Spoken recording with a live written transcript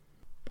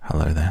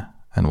Hello there,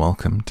 and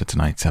welcome to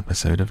tonight's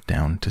episode of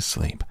Down to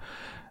Sleep.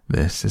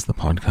 This is the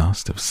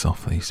podcast of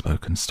softly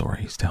spoken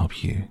stories to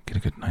help you get a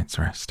good night's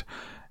rest.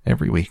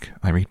 Every week,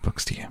 I read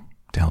books to you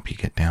to help you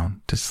get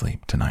down to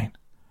sleep tonight.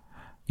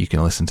 You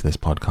can listen to this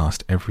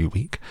podcast every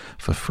week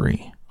for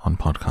free on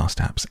podcast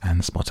apps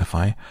and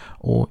Spotify,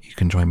 or you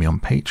can join me on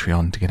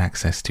Patreon to get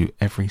access to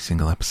every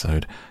single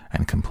episode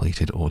and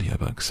completed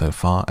audiobook so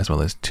far, as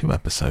well as 2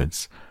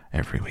 episodes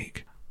every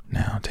week.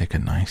 Now take a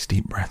nice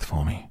deep breath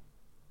for me,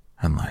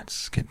 and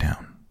let's get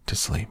down to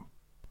sleep.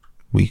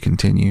 We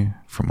continue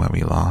from where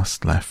we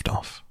last left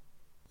off,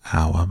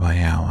 hour by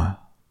hour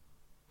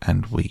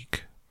and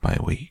week by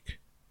week.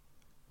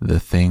 The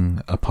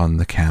thing upon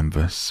the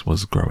canvas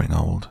was growing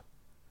old.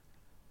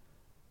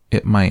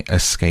 It might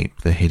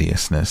escape the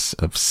hideousness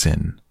of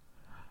sin,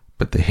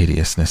 but the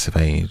hideousness of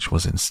age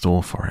was in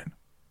store for it.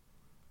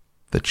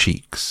 The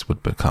cheeks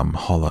would become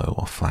hollow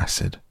or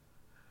flaccid.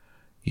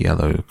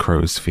 Yellow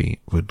crow's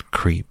feet would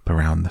creep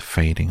around the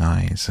fading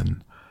eyes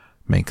and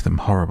make them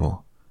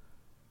horrible.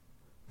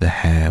 The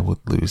hair would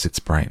lose its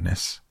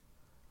brightness.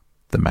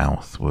 The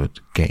mouth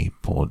would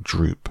gape or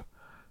droop,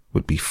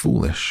 would be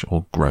foolish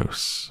or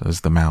gross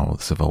as the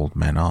mouths of old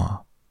men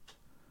are.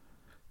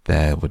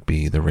 There would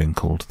be the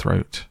wrinkled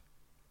throat,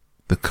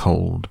 the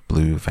cold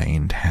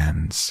blue-veined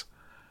hands,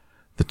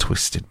 the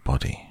twisted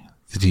body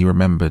that he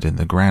remembered in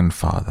the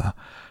grandfather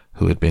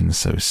who had been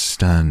so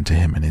stern to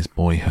him in his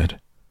boyhood.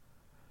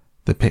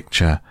 The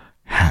picture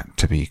had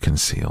to be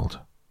concealed.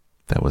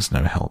 There was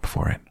no help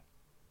for it.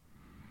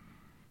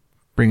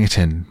 "Bring it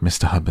in,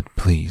 Mr. Hubbard,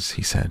 please,"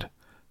 he said,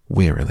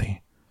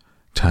 wearily,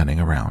 turning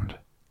around.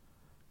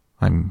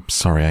 "I'm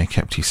sorry I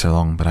kept you so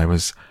long, but I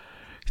was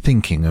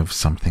thinking of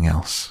something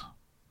else."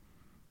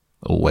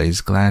 "Always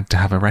glad to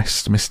have a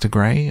rest, Mr.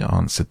 Gray,"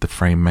 answered the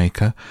frame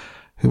maker,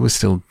 who was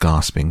still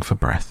gasping for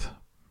breath.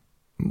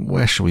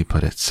 "Where shall we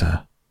put it,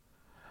 sir?"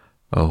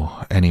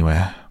 "Oh,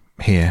 anywhere.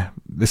 Here,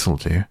 this'll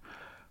do.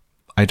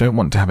 I don't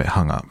want to have it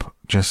hung up.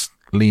 Just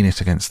lean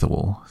it against the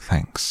wall,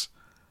 thanks."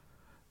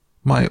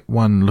 "Might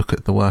one look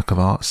at the work of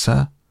art,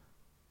 sir?"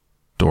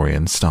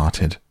 Dorian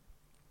started.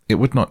 "It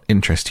would not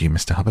interest you,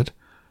 Mr. Hubbard,"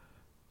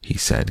 he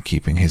said,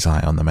 keeping his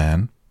eye on the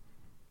man.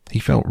 He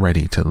felt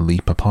ready to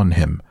leap upon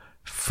him,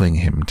 fling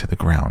him to the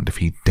ground if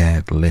he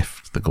dared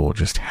lift the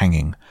gorgeous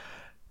hanging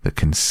that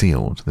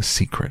concealed the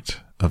secret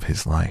of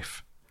his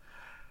life.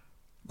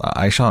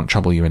 "I shan't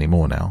trouble you any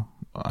more now.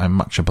 I'm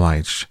much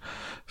obliged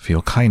for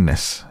your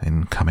kindness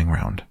in coming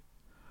round."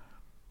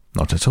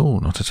 Not at all,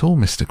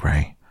 Mr.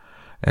 Gray.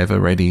 Ever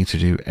ready to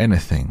do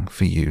anything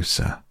for you,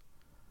 sir."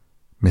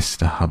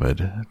 Mr.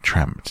 Hubbard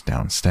tramped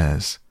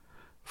downstairs,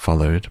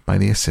 followed by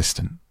the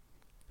assistant,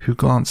 who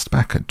glanced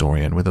back at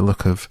Dorian with a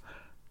look of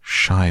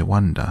shy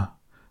wonder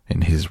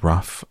in his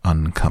rough,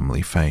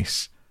 uncomely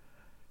face.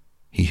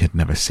 He had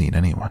never seen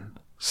anyone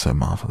so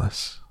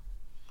marvelous.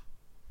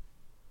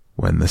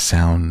 When the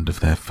sound of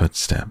their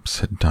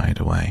footsteps had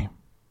died away,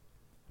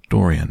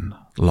 Dorian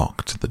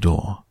locked the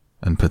door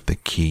and put the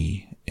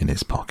key in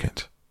his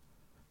pocket.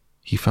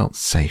 He felt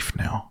safe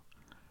now.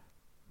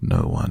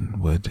 No one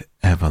would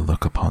ever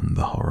look upon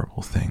the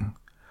horrible thing.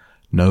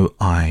 No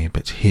eye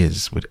but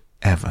his would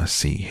ever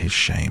see his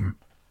shame.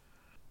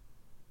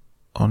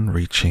 On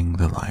reaching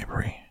the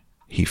library,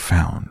 he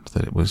found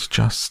that it was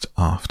just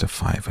after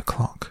 5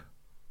 o'clock,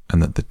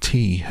 and that the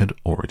tea had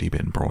already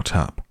been brought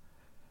up.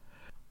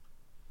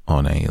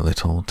 On a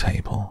little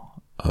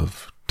table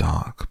of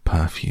dark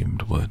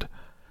perfumed wood,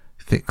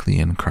 thickly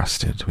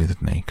encrusted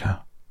with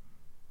nacre,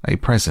 a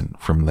present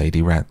from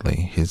Lady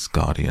Radley, his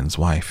guardian's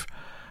wife,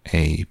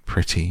 a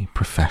pretty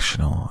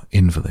professional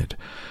invalid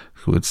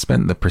who had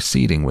spent the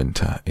preceding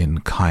winter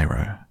in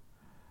Cairo.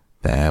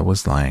 There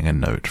was lying a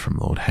note from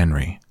Lord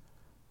Henry,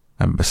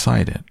 and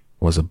beside it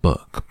was a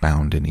book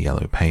bound in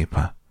yellow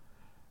paper,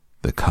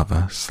 the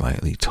cover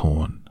slightly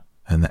torn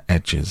and the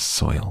edges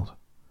soiled.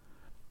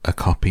 A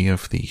copy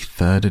of the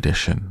 3rd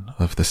edition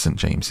of the St.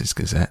 James's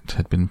Gazette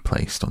had been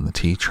placed on the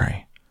tea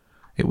tray.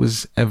 It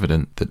was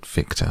evident that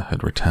Victor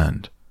had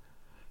returned.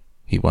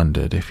 He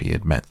wondered if he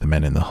had met the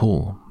men in the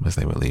hall as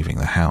they were leaving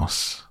the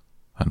house,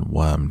 and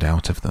wormed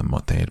out of them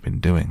what they had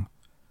been doing.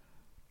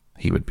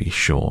 He would be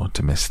sure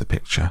to miss the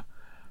picture,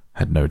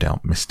 had no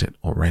doubt missed it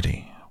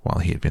already while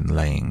he had been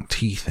laying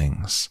tea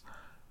things.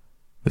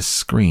 The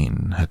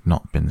screen had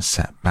not been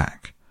set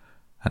back,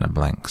 and a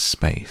blank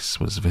space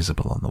was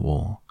visible on the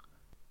wall.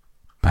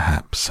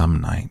 Perhaps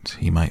some night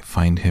he might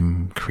find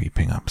him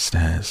creeping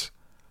upstairs,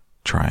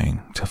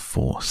 trying to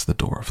force the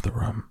door of the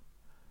room.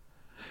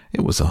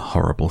 It was a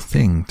horrible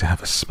thing to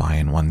have a spy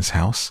in one's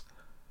house.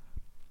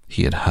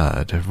 He had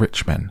heard of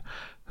rich men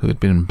who had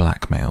been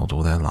blackmailed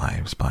all their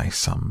lives by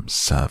some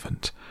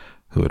servant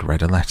who had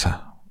read a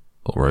letter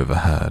or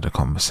overheard a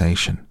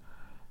conversation,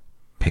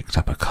 picked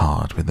up a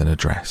card with an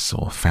address,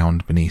 or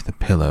found beneath a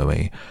pillow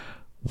a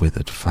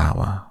withered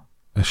flower,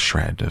 a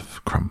shred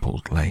of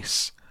crumpled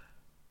lace.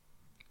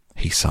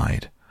 He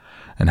sighed,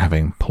 and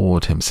having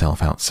poured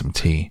himself out some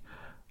tea,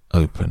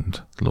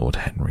 opened Lord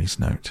Henry's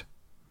note.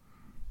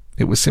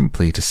 It was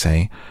simply to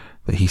say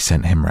that he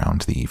sent him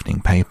round the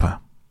evening paper,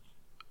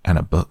 and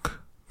a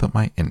book that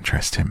might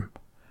interest him,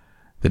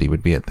 that he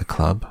would be at the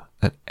club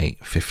at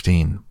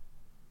 8:15.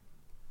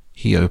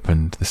 He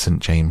opened the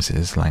St.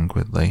 James's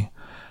languidly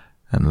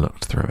and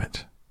looked through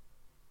it.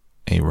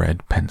 A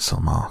red pencil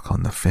mark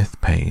on the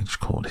 5th page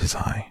caught his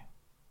eye.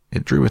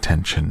 It drew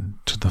attention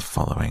to the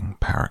following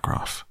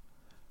paragraph.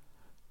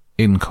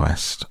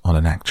 Inquest on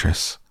an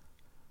actress.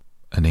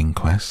 An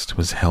inquest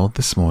was held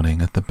this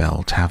morning at the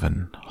Bell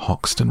Tavern,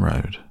 Hoxton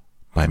Road,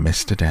 by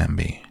Mr.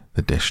 Danby,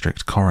 the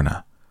district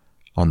coroner,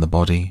 on the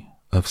body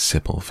of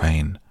Sybil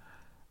Vane,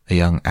 a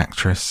young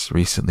actress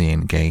recently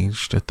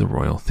engaged at the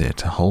Royal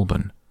Theatre,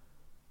 Holborn.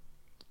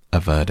 A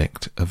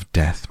verdict of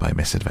death by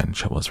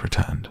misadventure was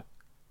returned.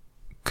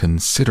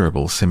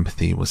 Considerable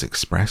sympathy was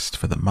expressed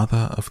for the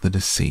mother of the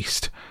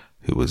deceased,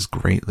 who was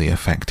greatly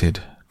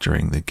affected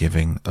during the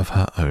giving of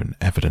her own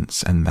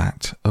evidence and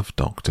that of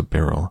Dr.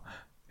 Birrell,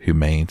 who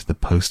made the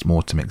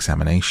post-mortem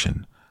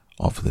examination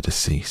of the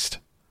deceased.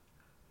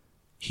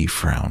 He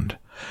frowned,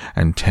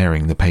 and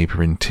tearing the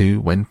paper in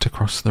two, went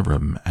across the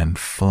room and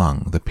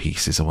flung the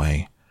pieces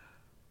away.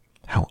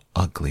 How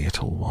ugly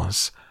it all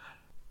was,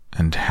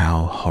 and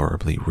how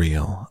horribly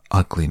real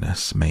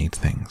ugliness made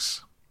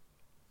things.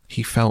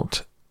 He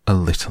felt a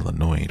little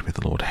annoyed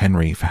with Lord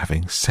Henry for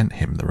having sent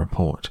him the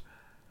report,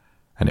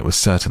 and it was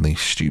certainly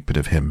stupid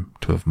of him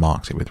to have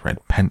marked it with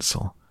red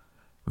pencil.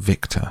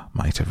 Victor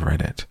might have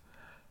read it.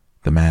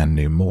 The man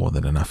knew more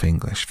than enough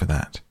English for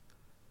that.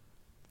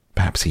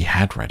 Perhaps he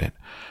had read it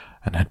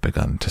and had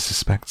begun to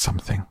suspect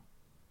something.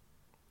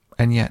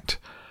 And yet,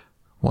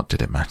 what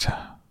did it matter?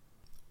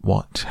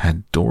 What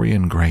had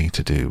Dorian Gray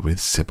to do with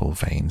Sybil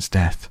Vane's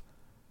death?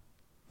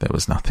 There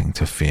was nothing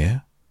to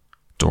fear.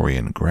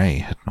 Dorian Gray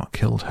had not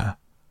killed her.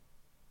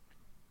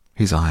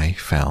 His eye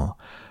fell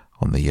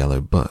on the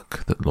yellow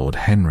book that Lord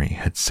Henry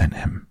had sent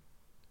him.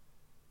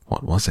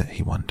 What was it,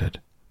 he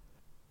wondered?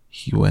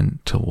 He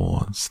went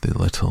towards the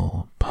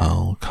little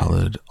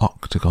pearl-coloured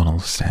octagonal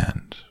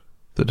stand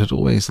that had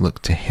always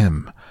looked to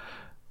him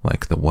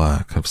like the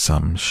work of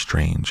some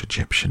strange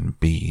Egyptian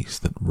bees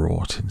that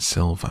wrought in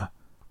silver.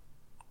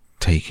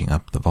 Taking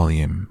up the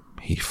volume,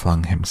 he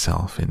flung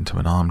himself into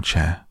an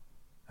armchair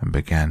and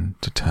began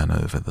to turn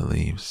over the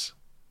leaves.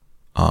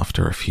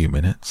 After a few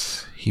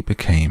minutes, he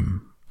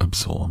became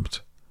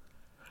absorbed.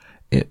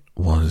 It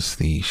was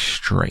the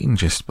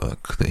strangest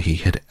book that he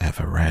had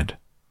ever read.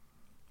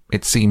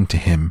 It seemed to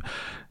him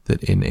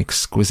that in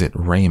exquisite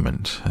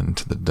raiment and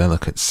to the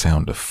delicate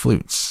sound of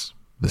flutes,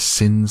 the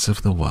sins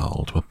of the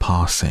world were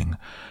passing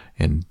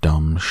in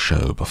dumb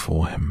show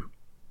before him.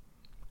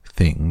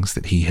 Things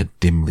that he had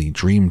dimly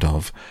dreamed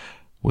of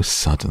were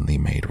suddenly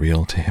made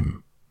real to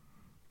him.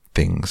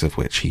 Things of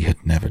which he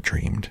had never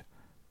dreamed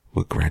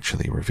were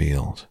gradually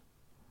revealed.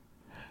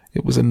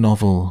 It was a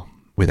novel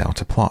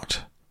without a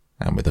plot,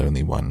 and with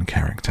only one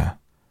character.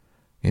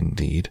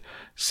 Indeed,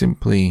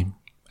 simply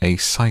a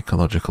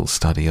psychological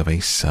study of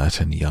a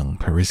certain young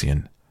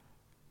Parisian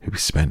who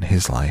spent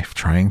his life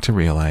trying to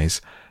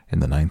realize in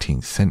the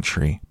 19th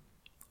century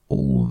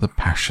all the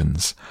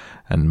passions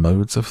and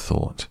modes of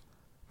thought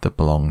that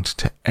belonged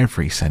to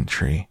every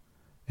century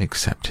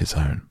except his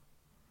own.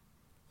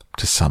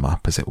 To sum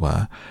up, as it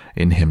were,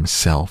 in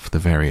himself the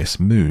various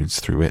moods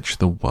through which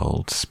the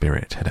world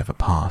spirit had ever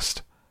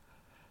passed,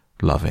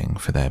 loving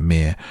for their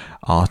mere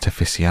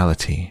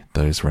artificiality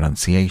those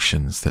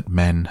renunciations that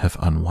men have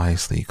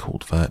unwisely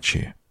called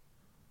virtue,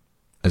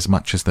 as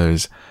much as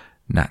those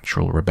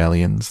natural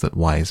rebellions that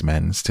wise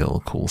men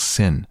still call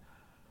sin.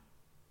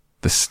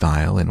 The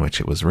style in which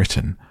it was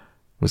written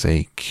was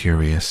a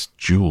curious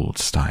jewelled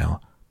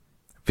style,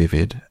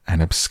 vivid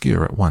and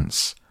obscure at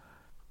once.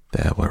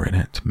 There were in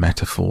it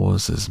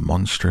metaphors as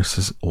monstrous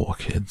as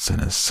orchids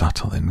and as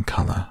subtle in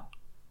colour.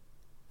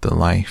 The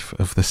life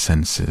of the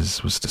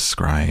senses was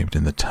described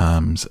in the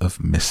terms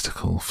of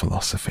mystical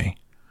philosophy.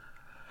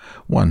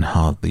 One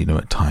hardly knew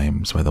at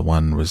times whether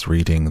one was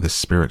reading the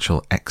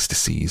spiritual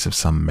ecstasies of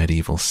some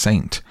medieval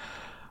saint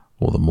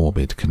or the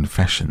morbid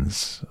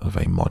confessions of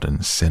a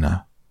modern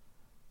sinner.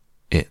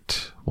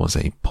 It was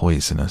a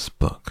poisonous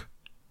book.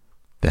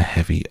 The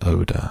heavy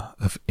odour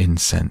of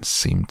incense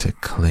seemed to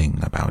cling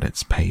about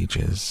its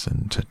pages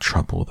and to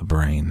trouble the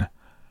brain.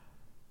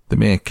 The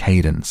mere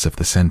cadence of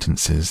the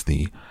sentences,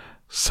 the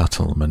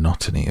subtle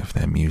monotony of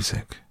their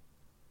music,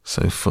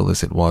 so full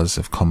as it was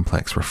of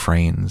complex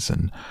refrains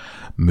and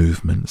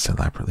movements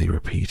elaborately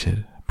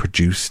repeated,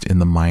 produced in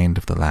the mind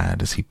of the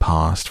lad as he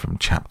passed from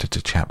chapter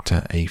to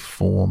chapter a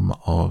form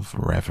of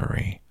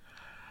reverie,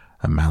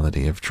 a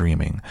malady of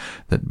dreaming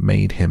that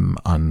made him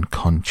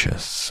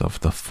unconscious of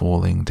the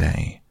falling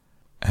day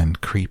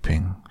and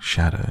creeping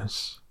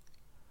shadows.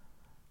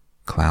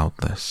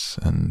 Cloudless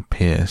and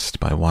pierced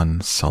by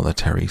one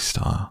solitary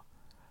star,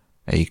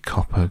 a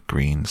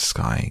copper-green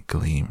sky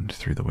gleamed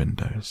through the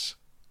windows.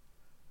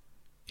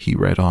 He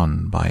read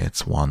on by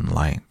its one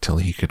light till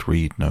he could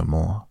read no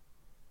more.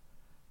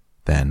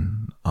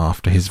 Then,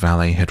 after his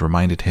valet had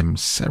reminded him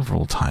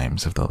several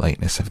times of the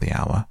lateness of the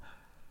hour,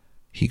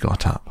 he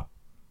got up,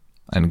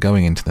 and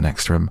going into the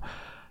next room,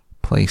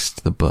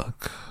 placed the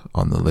book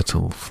on the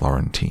little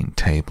Florentine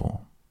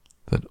table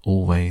that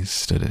always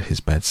stood at his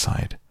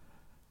bedside,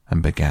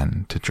 and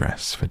began to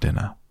dress for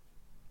dinner.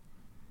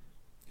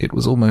 It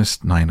was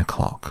almost 9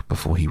 o'clock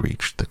before he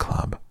reached the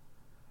club,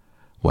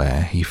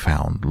 where he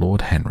found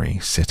Lord Henry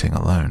sitting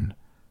alone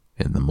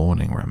in the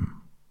morning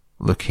room,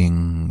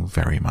 looking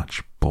very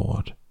much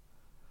bored.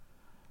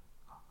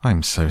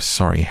 "I'm so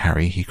sorry,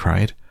 Harry," he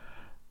cried,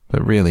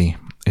 "but really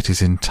it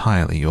is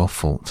entirely your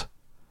fault.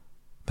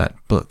 That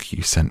book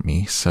you sent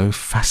me so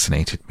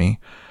fascinated me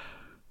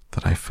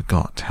that I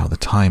forgot how the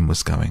time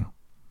was going."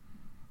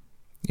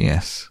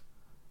 "Yes,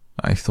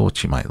 I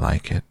thought you might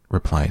like it,"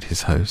 replied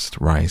his host,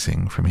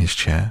 rising from his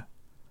chair.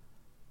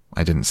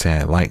 "I didn't say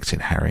I liked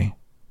it, Harry.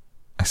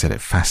 I said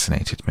it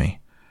fascinated me.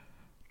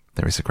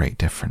 There is a great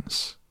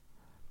difference."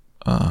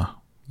 "Ah,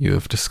 you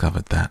have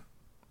discovered that,"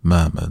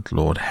 murmured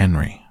Lord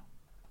Henry,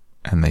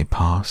 and they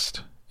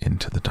passed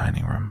into the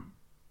dining room.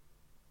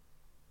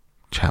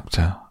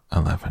 Chapter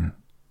 11.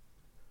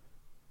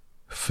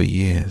 For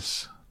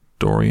years,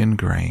 Dorian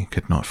Gray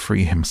could not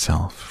free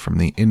himself from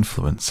the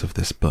influence of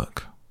this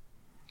book.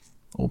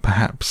 Or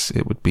perhaps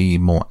it would be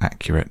more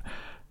accurate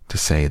to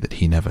say that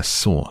he never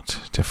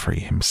sought to free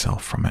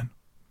himself from it.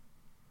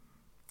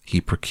 He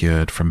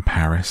procured from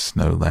Paris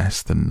no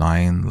less than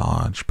 9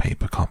 large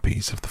paper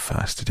copies of the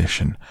first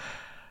edition,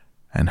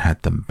 and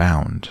had them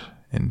bound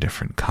in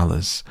different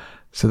colours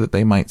so that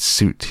they might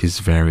suit his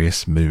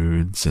various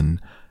moods and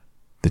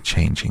the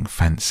changing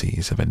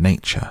fancies of a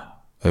nature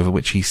over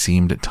which he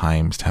seemed at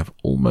times to have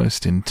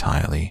almost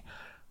entirely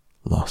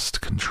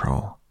lost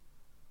control.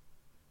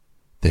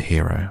 The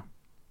hero,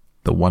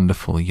 the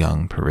wonderful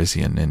young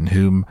Parisian in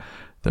whom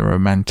the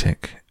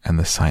romantic and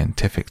the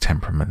scientific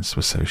temperaments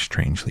were so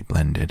strangely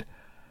blended,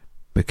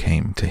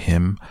 became to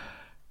him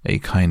a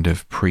kind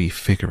of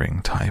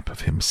prefiguring type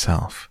of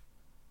himself.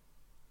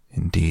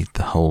 Indeed,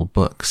 the whole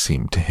book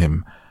seemed to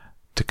him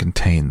to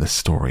contain the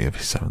story of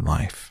his own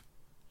life,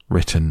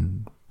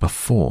 written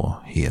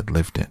before he had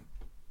lived it.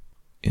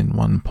 In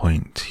one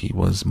point he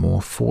was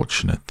more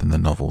fortunate than the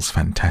novel's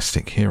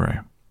fantastic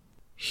hero.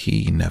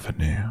 He never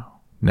knew,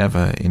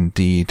 never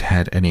indeed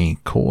had any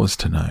cause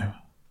to know,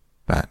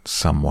 that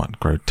somewhat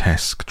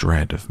grotesque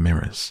dread of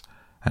mirrors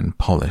and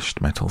polished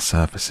metal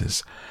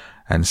surfaces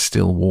and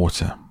still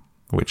water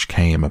which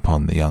came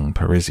upon the young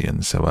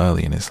Parisian so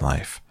early in his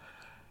life,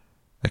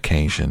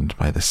 occasioned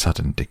by the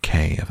sudden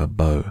decay of a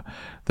beau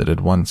that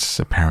had once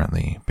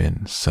apparently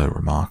been so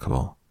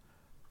remarkable.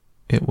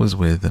 It was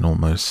with an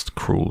almost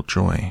cruel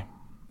joy,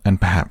 and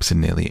perhaps in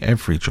nearly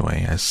every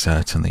joy, as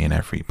certainly in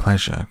every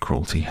pleasure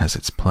cruelty has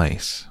its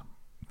place,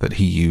 that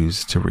he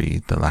used to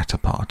read the latter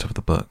part of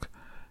the book,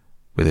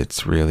 with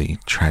its really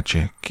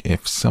tragic,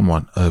 if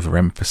somewhat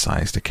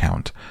overemphasized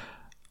account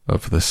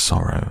of the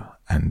sorrow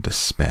and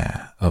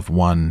despair of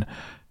one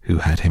who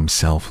had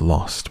himself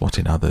lost what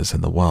in others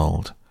in the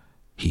world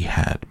he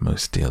had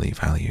most dearly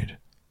valued.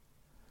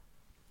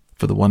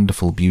 For the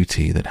wonderful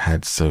beauty that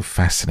had so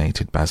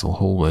fascinated Basil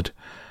Hallward,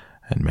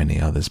 and many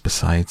others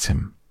besides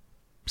him,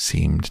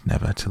 seemed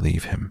never to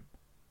leave him.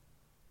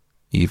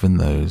 Even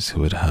those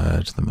who had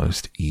heard the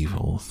most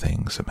evil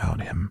things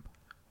about him.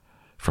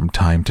 From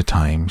time to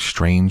time,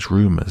 strange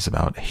rumours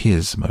about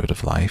his mode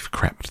of life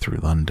crept through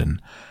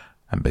London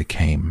and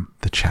became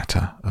the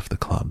chatter of the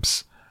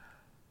clubs.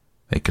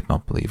 They could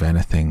not believe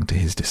anything to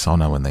his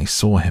dishonour when they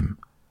saw him.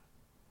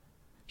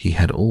 He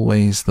had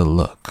always the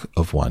look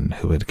of one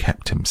who had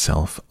kept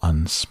himself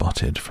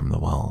unspotted from the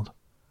world.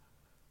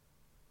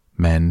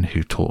 Men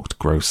who talked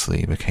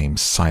grossly became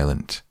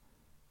silent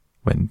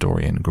when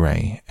Dorian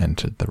Gray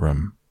entered the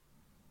room.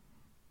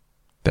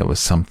 There was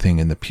something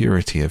in the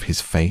purity of his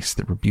face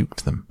that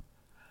rebuked them.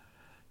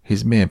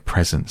 His mere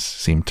presence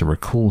seemed to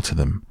recall to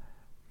them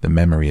the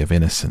memory of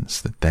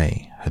innocence that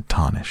they had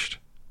tarnished.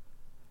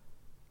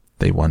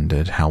 They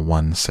wondered how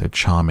one so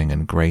charming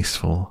and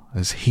graceful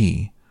as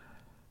he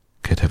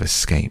could have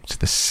escaped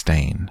the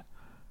stain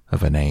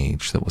of an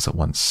age that was at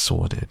once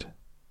sordid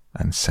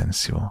and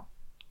sensual.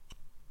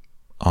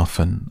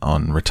 Often,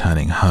 on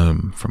returning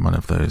home from one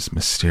of those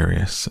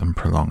mysterious and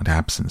prolonged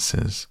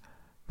absences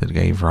that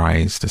gave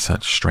rise to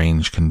such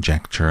strange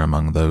conjecture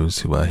among those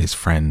who were his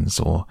friends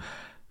or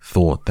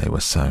thought they were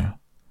so,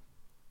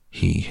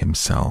 he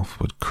himself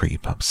would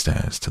creep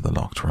upstairs to the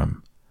locked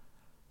room,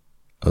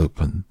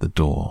 open the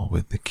door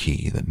with the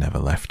key that never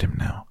left him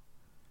now,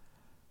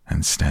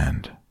 and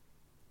stand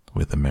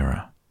with the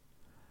mirror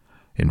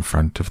in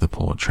front of the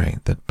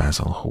portrait that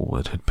Basil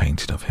Hallward had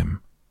painted of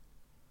him,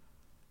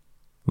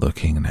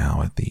 looking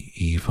now at the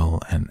evil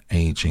and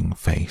aging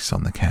face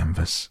on the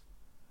canvas,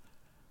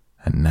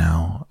 and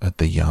now at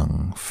the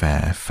young,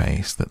 fair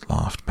face that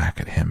laughed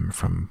back at him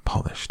from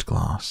polished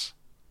glass.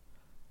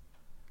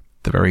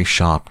 The very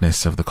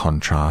sharpness of the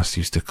contrast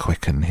used to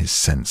quicken his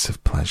sense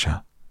of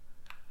pleasure.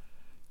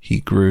 He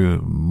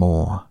grew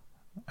more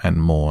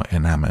and more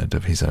enamoured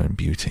of his own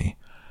beauty,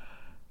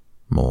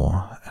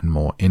 more and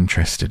more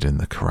interested in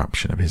the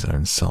corruption of his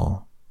own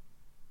soul.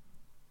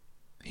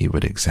 He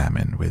would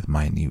examine with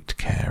minute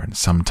care, and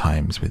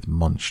sometimes with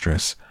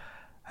monstrous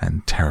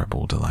and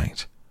terrible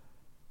delight,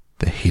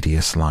 the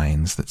hideous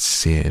lines that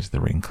seared the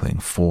wrinkling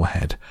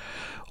forehead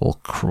or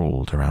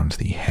crawled around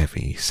the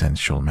heavy,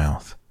 sensual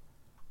mouth,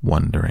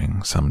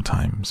 wondering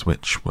sometimes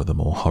which were the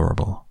more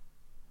horrible,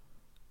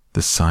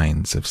 the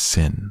signs of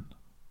sin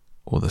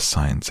or the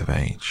signs of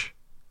age.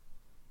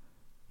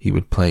 He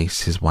would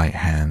place his white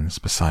hands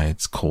beside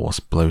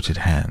coarse, bloated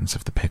hands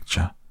of the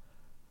picture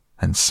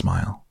and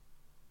smile.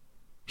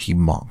 He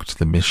mocked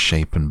the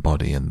misshapen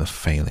body and the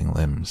failing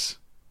limbs.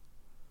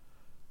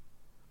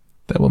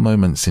 There were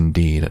moments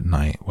indeed at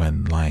night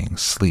when, lying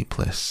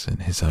sleepless in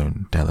his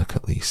own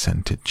delicately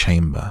scented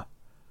chamber,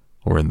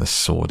 or in the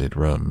sordid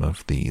room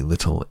of the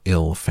little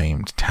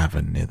ill-famed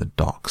tavern near the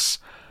docks,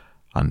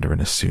 under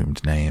an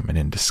assumed name and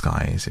in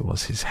disguise it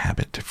was his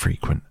habit to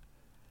frequent,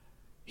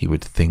 he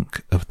would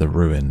think of the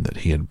ruin that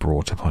he had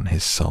brought upon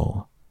his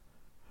soul,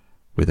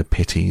 with a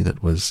pity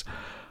that was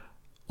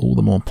all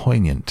the more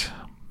poignant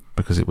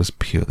because it was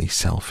purely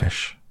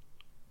selfish.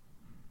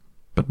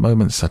 But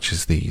moments such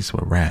as these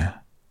were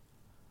rare.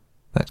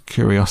 That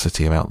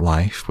curiosity about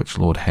life which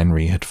Lord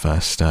Henry had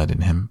first stirred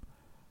in him,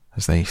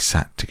 as they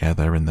sat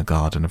together in the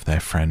garden of their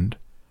friend,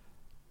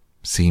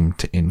 seemed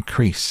to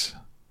increase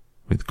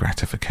with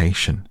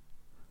gratification.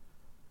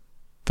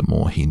 The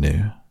more he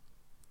knew,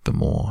 the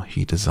more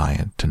he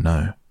desired to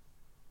know.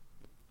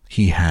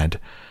 He had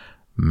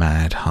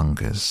mad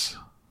hungers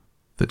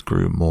that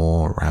grew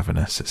more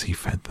ravenous as he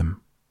fed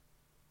them.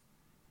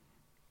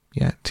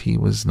 Yet he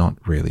was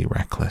not really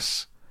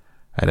reckless,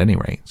 at any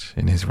rate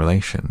in his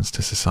relations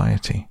to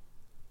society.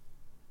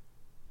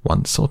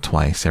 Once or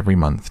twice every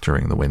month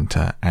during the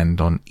winter,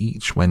 and on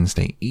each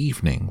Wednesday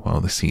evening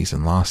while the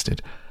season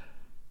lasted,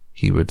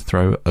 he would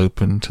throw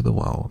open to the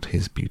world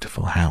his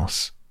beautiful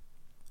house,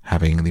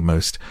 having the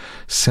most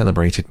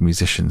celebrated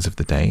musicians of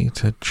the day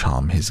to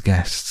charm his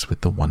guests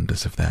with the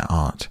wonders of their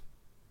art.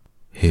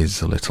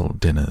 His little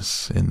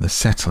dinners, in the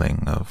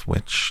settling of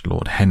which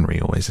Lord Henry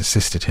always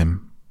assisted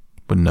him,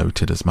 were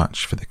noted as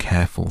much for the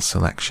careful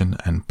selection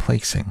and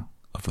placing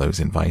of those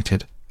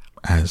invited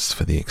as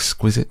for the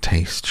exquisite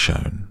taste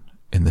shown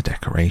in the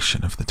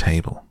decoration of the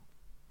table,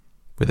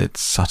 with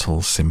its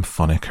subtle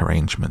symphonic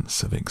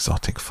arrangements of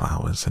exotic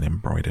flowers and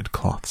embroidered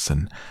cloths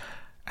and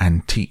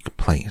antique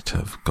plate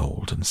of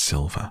gold and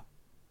silver.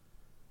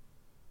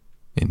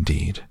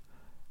 Indeed,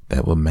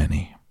 there were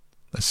many,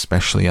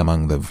 especially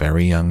among the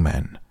very young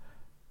men,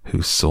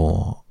 who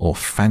saw or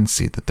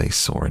fancied that they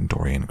saw in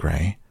Dorian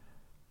Gray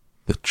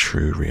the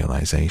true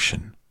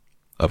realization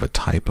of a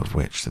type of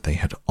which that they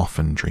had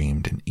often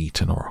dreamed in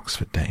Eton or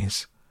Oxford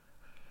days,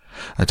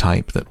 a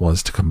type that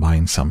was to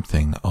combine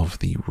something of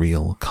the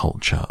real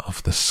culture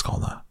of the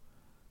scholar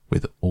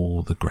with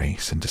all the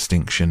grace and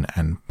distinction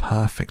and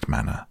perfect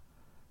manner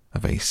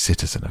of a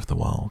citizen of the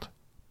world.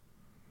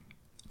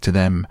 To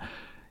them,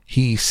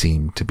 he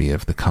seemed to be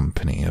of the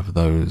company of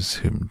those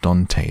whom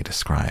Dante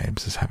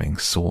describes as having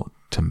sought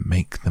to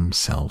make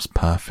themselves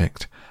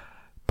perfect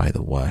by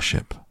the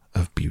worship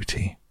of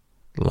beauty.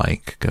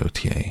 Like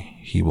Gautier,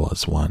 he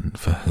was one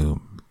for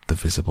whom the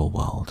visible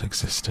world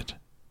existed.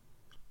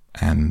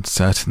 And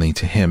certainly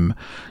to him,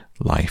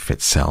 life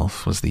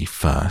itself was the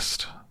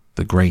first,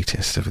 the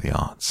greatest of the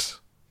arts,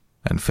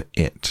 and for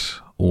it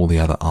all the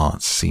other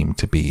arts seemed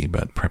to be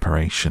but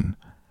preparation.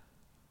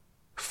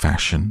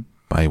 Fashion,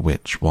 by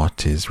which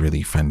what is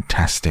really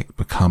fantastic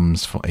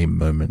becomes for a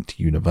moment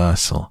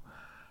universal,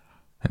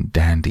 and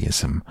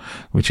dandyism,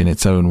 which in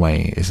its own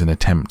way is an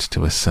attempt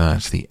to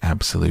assert the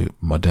absolute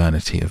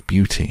modernity of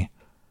beauty,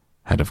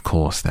 had of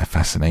course their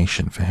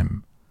fascination for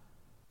him.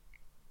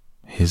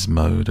 His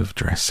mode of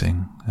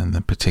dressing and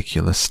the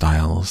particular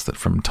styles that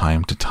from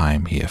time to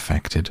time he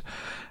affected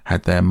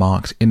had their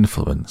marked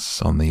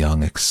influence on the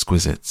young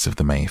exquisites of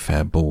the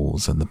Mayfair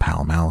balls and the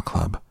Pall Mall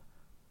Club,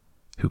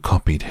 who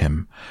copied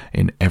him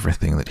in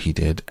everything that he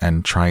did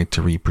and tried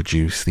to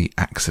reproduce the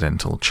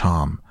accidental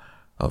charm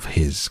of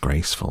his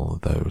graceful,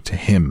 though to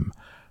him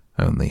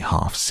only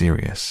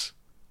half-serious,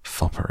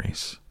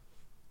 fopperies.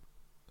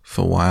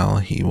 For while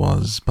he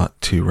was but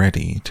too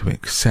ready to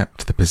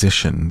accept the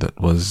position that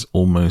was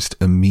almost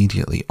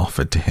immediately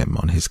offered to him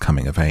on his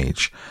coming of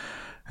age,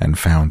 and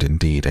found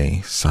indeed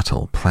a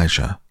subtle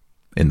pleasure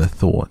in the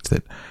thought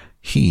that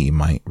he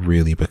might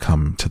really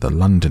become to the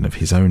London of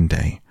his own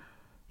day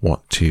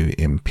what to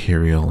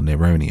imperial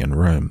Neronian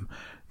Rome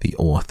the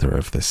author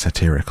of the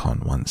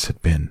Satyricon once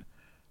had been,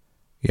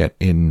 yet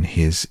in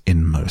his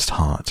inmost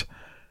heart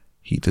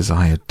he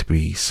desired to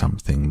be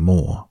something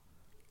more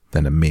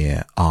than a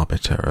mere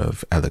arbiter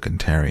of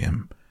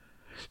elegantarium,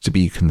 to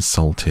be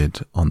consulted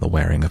on the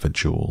wearing of a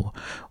jewel,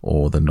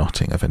 or the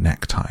knotting of a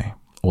necktie,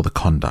 or the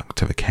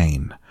conduct of a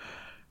cane.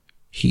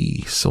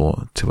 He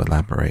sought to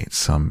elaborate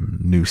some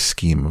new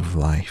scheme of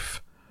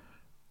life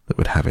that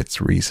would have its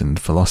reasoned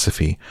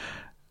philosophy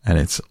and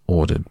its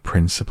ordered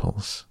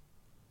principles,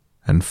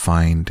 and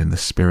find in the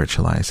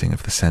spiritualizing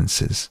of the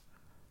senses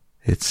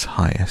its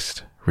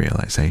highest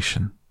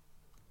realization.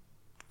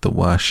 The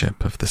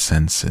worship of the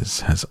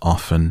senses has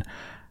often,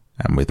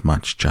 and with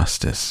much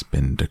justice,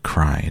 been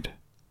decried,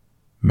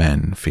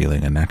 Men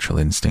feeling a natural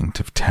instinct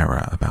of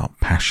terror about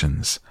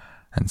passions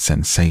and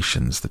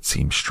sensations that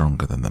seem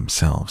stronger than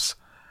themselves,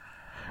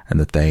 and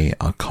that they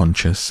are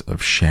conscious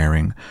of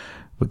sharing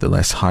with the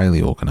less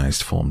highly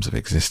organized forms of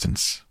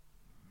existence.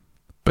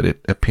 But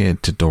it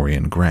appeared to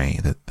Dorian Gray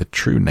that the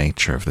true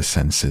nature of the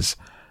senses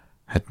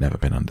had never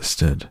been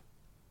understood,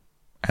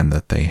 and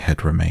that they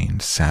had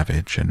remained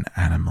savage and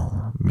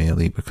animal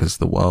merely because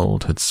the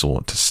world had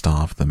sought to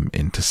starve them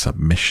into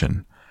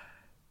submission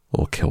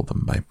or kill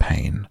them by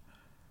pain,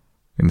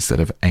 instead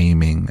of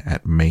aiming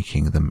at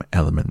making them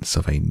elements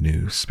of a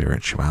new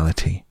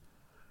spirituality,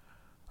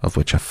 of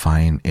which a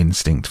fine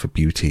instinct for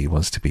beauty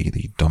was to be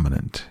the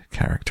dominant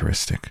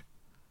characteristic.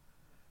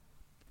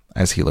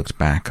 As he looked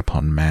back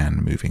upon man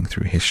moving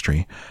through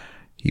history,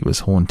 he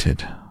was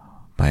haunted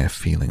by a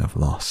feeling of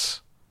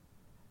loss.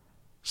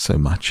 So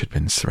much had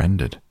been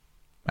surrendered,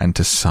 and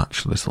to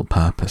such little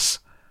purpose.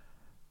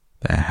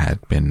 There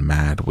had been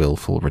mad,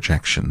 willful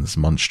rejections,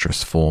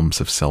 monstrous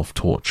forms of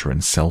self-torture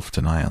and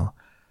self-denial,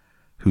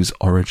 whose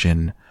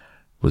origin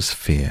was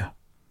fear,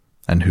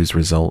 and whose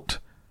result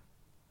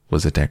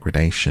was a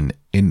degradation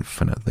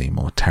infinitely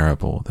more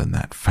terrible than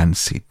that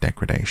fancied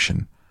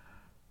degradation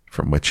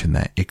from which in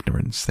their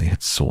ignorance they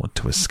had sought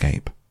to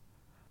escape.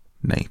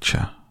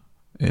 Nature,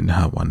 in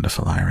her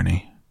wonderful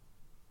irony,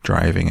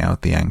 driving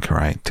out the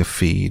anchorite to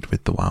feed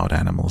with the wild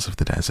animals of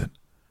the desert,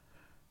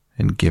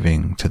 and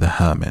giving to the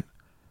hermit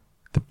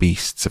the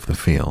beasts of the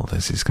field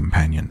as his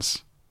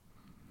companions.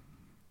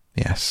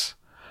 Yes,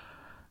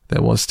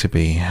 there was to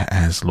be,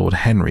 as Lord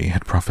Henry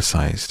had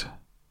prophesied,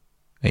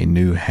 a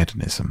new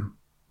hedonism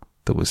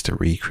that was to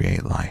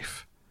recreate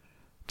life,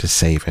 to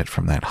save it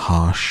from that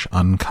harsh,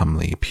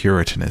 uncomely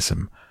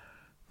Puritanism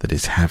that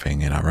is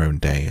having in our own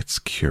day its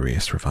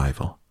curious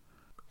revival.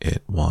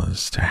 It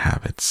was to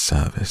have its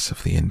service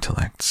of the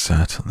intellect,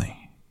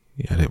 certainly,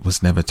 yet it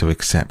was never to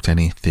accept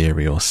any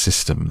theory or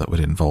system that would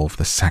involve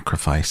the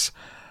sacrifice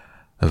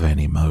of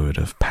any mode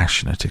of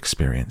passionate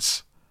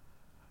experience.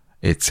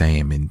 Its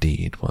aim,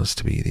 indeed, was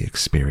to be the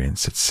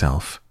experience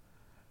itself,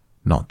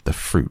 not the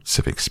fruits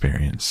of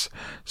experience,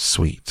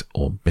 sweet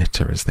or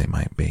bitter as they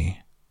might be,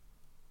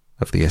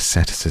 of the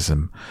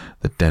asceticism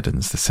that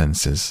deadens the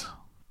senses,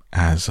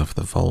 as of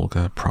the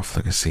vulgar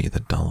profligacy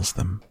that dulls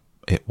them.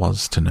 It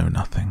was to know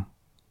nothing,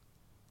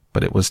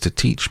 but it was to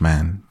teach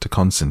man to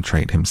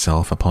concentrate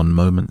himself upon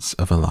moments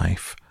of a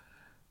life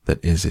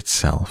that is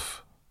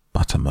itself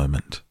but a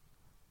moment.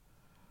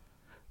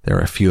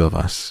 There are few of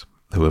us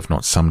who have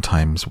not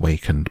sometimes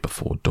wakened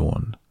before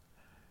dawn,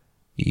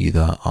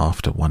 either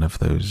after one of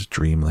those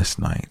dreamless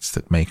nights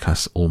that make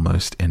us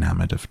almost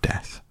enamored of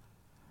death,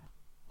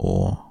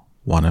 or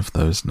one of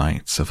those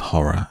nights of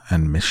horror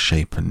and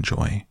misshapen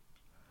joy,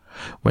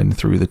 when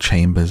through the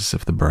chambers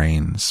of the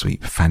brain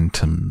sweep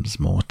phantoms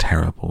more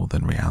terrible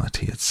than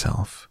reality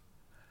itself,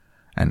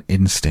 an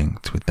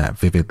instinct with that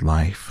vivid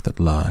life that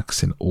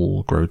lurks in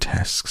all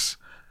grotesques,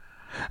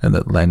 and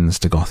that lends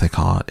to Gothic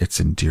art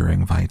its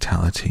enduring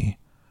vitality,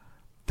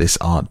 this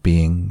art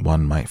being,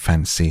 one might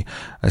fancy,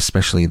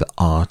 especially the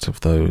art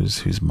of those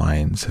whose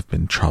minds have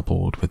been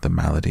troubled with the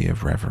malady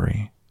of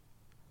reverie.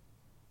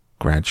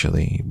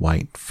 Gradually,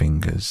 white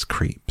fingers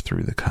creep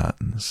through the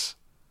curtains.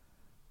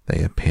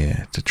 They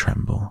appear to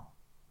tremble.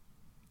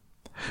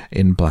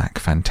 In black,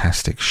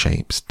 fantastic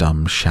shapes,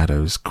 dumb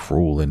shadows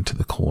crawl into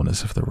the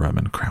corners of the room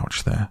and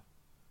crouch there.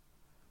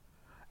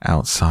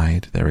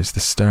 Outside there is the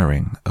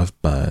stirring of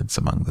birds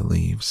among the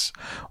leaves,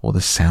 or the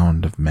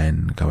sound of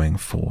men going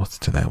forth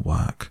to their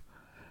work,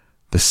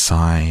 the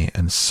sigh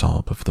and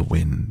sob of the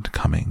wind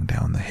coming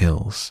down the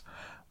hills,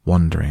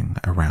 wandering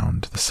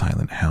around the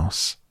silent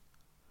house,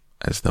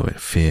 as though it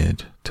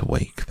feared to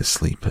wake the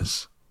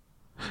sleepers,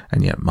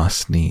 and yet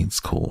must needs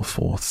call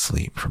forth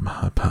sleep from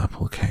her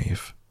purple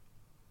cave.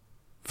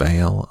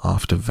 Veil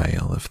after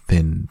veil of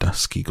thin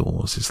dusky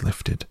gauze is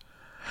lifted,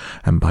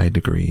 and by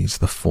degrees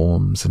the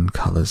forms and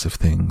colours of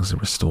things are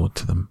restored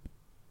to them.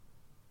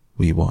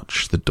 We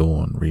watch the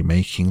dawn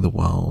remaking the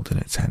world in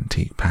its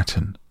antique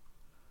pattern.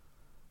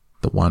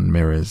 The wan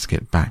mirrors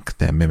get back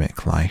their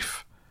mimic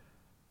life.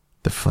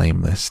 The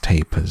flameless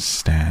tapers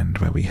stand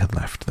where we had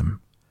left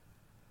them,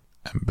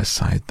 and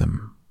beside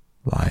them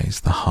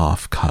lies the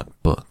half-cut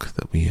book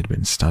that we had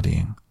been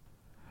studying,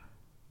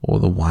 or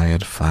the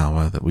wired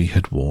flower that we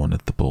had worn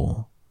at the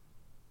ball,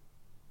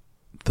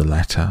 the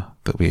letter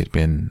that we had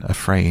been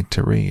afraid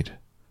to read,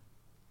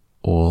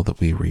 or that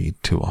we read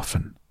too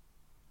often.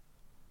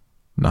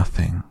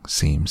 Nothing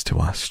seems to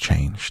us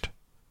changed.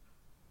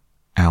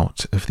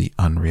 Out of the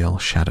unreal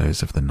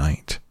shadows of the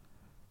night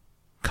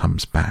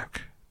comes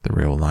back the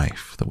real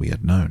life that we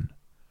had known.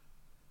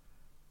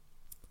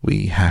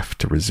 We have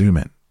to resume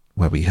it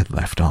where we had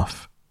left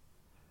off.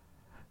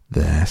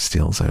 There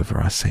steals over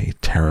us a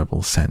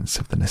terrible sense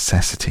of the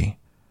necessity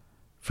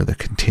for the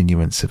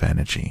continuance of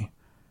energy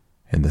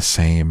in the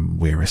same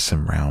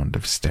wearisome round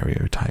of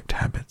stereotyped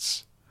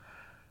habits.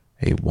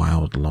 A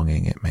wild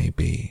longing, it may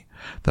be,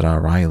 that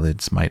our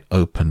eyelids might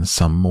open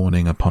some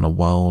morning upon a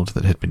world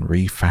that had been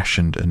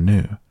refashioned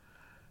anew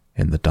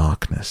in the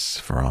darkness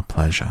for our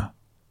pleasure.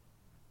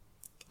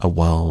 a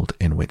world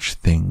in which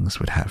things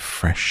would have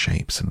fresh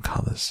shapes and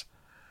colors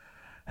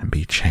and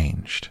be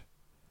changed,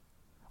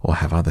 or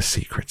have other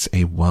secrets,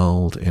 a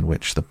world in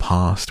which the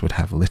past would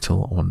have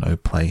little or no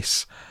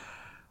place,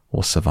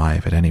 or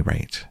survive at any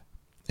rate,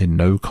 in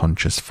no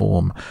conscious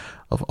form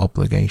of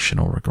obligation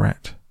or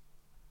regret.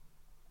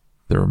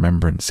 The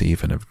remembrance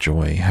even of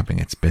joy having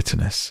its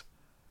bitterness,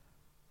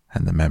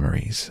 and the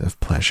memories of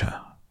pleasure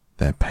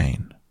their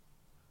pain.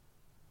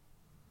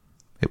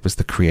 It was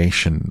the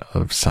creation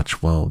of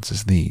such worlds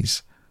as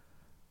these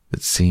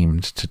that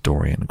seemed to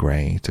Dorian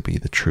Gray to be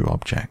the true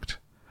object,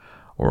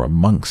 or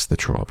amongst the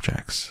true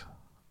objects,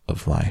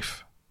 of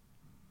life.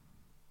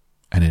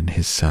 And in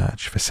his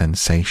search for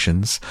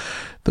sensations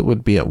that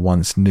would be at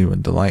once new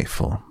and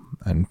delightful,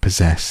 and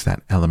possess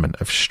that element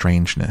of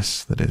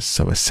strangeness that is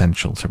so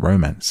essential to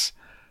romance,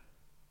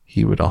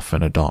 he would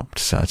often adopt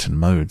certain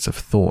modes of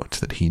thought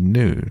that he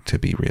knew to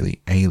be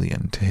really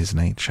alien to his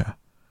nature,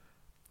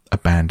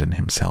 abandon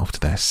himself to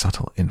their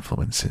subtle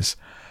influences,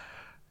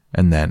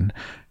 and then,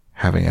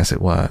 having as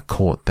it were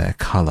caught their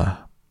colour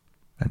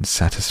and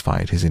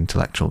satisfied his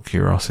intellectual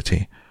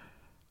curiosity,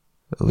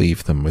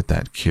 leave them with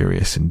that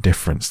curious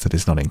indifference that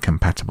is not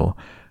incompatible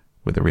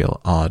with a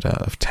real ardour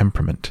of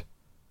temperament,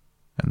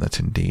 and that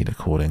indeed,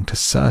 according to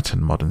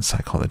certain modern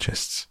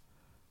psychologists,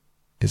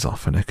 is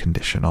often a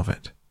condition of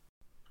it.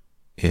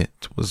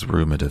 It was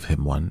rumoured of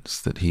him once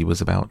that he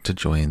was about to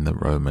join the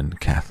Roman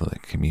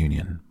Catholic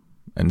communion,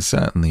 and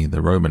certainly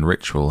the Roman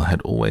ritual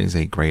had always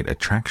a great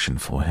attraction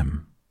for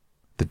him.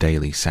 The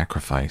daily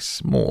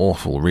sacrifice, more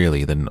awful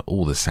really than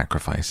all the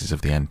sacrifices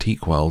of the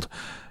antique world,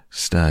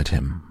 stirred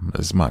him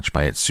as much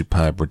by its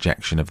superb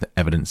rejection of the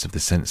evidence of the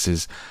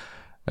senses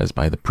as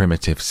by the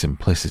primitive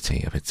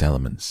simplicity of its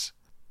elements,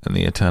 and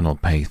the eternal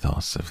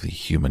pathos of the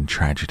human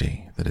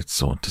tragedy that it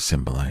sought to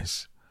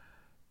symbolize.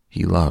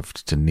 He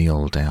loved to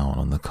kneel down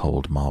on the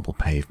cold marble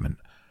pavement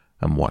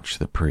and watch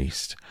the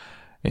priest,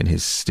 in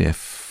his stiff,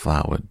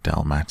 flowered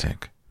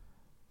dalmatic,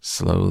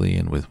 slowly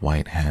and with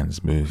white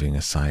hands moving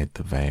aside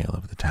the veil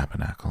of the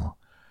tabernacle,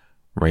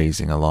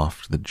 raising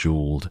aloft the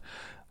jeweled,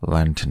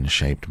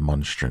 lantern-shaped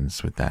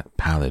monstrance with that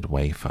pallid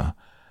wafer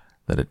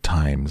that at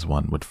times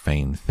one would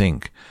fain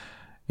think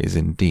is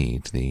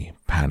indeed the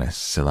panis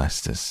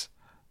celestis,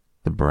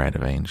 the bread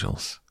of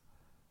angels,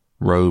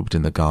 robed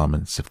in the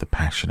garments of the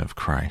Passion of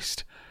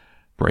Christ,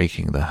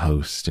 breaking the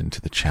host into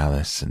the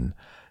chalice and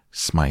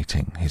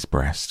smiting his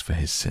breast for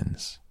his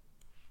sins.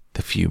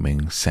 The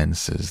fuming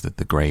censers that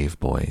the grave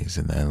boys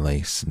in their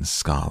lace and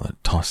scarlet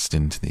tossed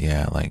into the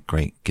air like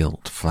great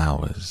gilt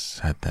flowers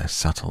had their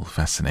subtle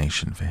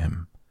fascination for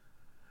him.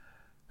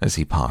 As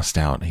he passed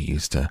out, he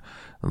used to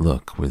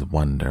look with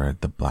wonder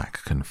at the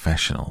black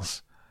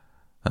confessionals,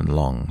 and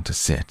long to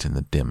sit in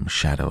the dim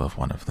shadow of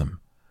one of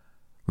them,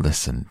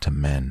 listen to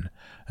men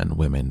and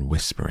women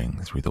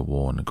whispering through the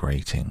worn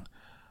grating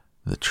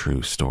the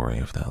true story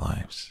of their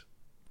lives.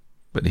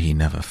 But he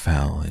never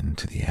fell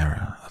into the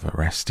error of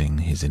arresting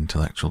his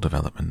intellectual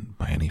development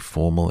by any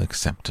formal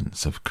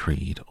acceptance of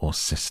creed or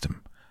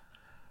system,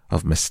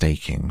 of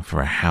mistaking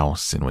for a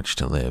house in which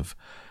to live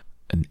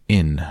an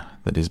inn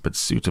that is but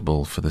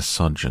suitable for the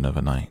sojourn of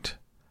a night,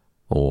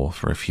 or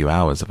for a few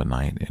hours of a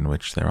night in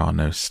which there are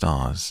no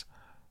stars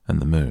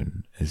and the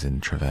moon is in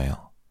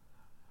travail.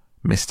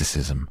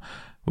 Mysticism,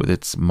 with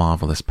its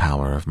marvellous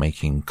power of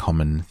making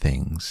common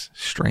things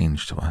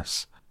strange to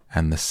us,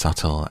 and the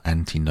subtle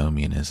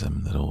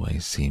antinomianism that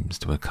always seems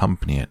to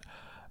accompany it,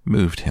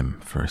 moved him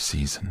for a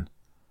season.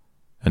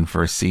 And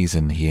for a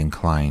season he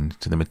inclined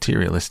to the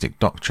materialistic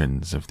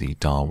doctrines of the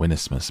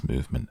Darwinismus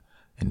movement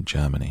in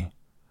Germany.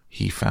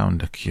 He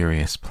found a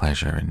curious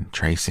pleasure in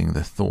tracing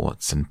the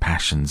thoughts and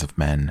passions of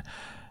men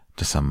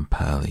to some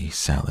pearly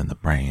cell in the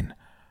brain,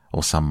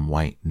 or some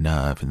white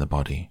nerve in the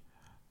body,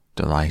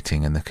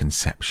 delighting in the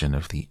conception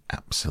of the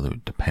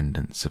absolute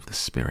dependence of the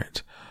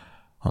spirit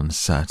on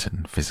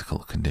certain physical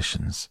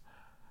conditions,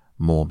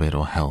 morbid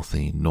or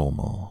healthy,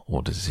 normal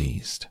or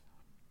diseased.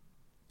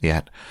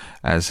 Yet,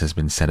 as has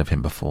been said of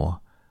him before,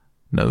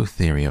 no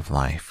theory of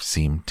life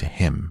seemed to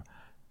him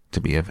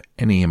to be of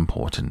any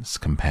importance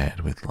compared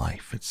with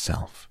life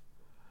itself.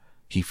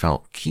 He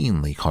felt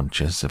keenly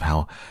conscious of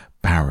how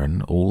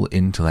barren all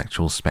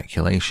intellectual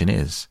speculation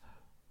is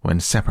when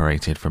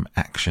separated from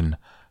action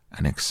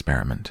and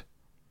experiment.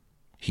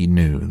 He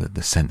knew that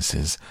the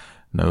senses,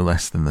 no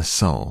less than the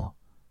soul,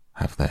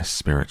 have their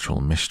spiritual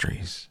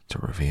mysteries to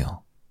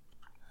reveal.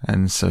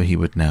 And so he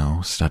would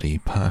now study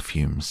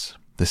perfumes,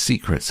 the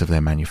secrets of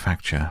their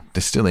manufacture,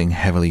 distilling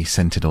heavily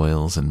scented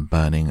oils and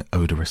burning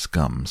odorous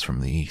gums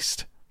from the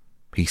East.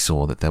 He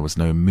saw that there was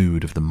no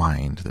mood of the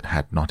mind that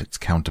had not its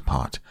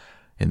counterpart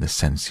in the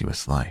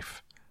sensuous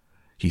life.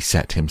 He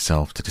set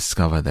himself to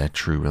discover their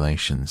true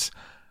relations,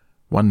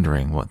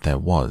 wondering what there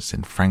was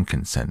in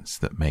frankincense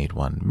that made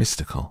one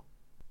mystical,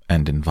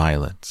 and in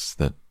violets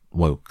that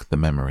woke the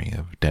memory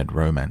of dead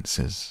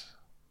romances,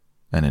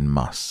 and in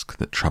musk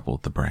that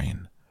troubled the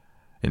brain,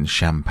 in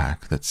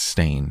champak that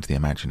stained the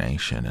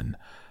imagination, and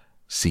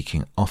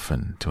seeking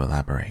often to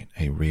elaborate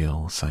a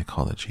real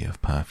psychology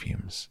of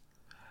perfumes,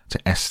 to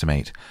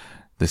estimate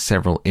the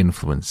several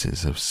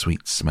influences of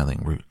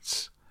sweet-smelling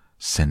roots,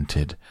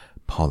 scented,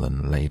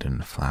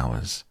 pollen-laden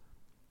flowers,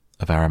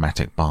 of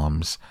aromatic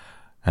balms,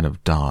 and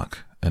of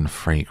dark and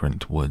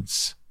fragrant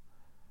woods,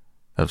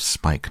 of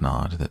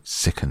spikenard that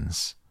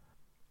sickens,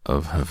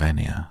 of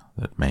Hevenia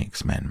that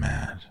makes men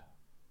mad,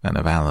 and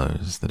of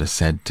aloes that are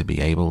said to be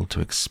able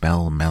to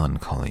expel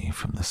melancholy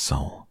from the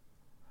soul.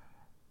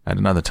 At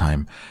another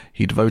time,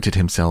 he devoted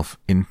himself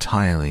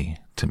entirely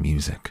to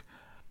music,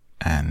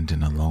 and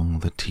in a long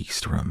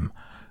latticed room,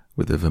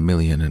 with a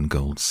vermilion and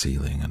gold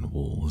ceiling and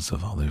walls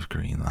of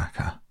olive-green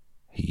lacquer,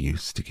 he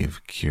used to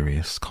give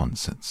curious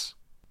concerts.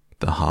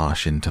 The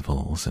harsh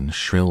intervals and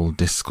shrill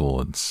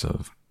discords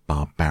of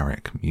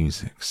barbaric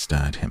music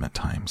stirred him at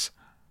times,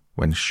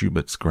 when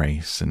Schubert's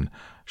grace and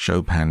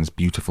Chopin's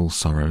beautiful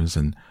sorrows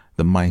and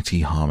the mighty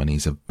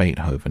harmonies of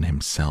Beethoven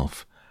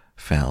himself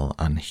fell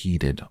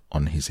unheeded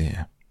on his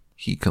ear.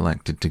 He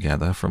collected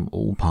together from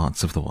all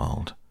parts of the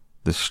world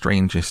the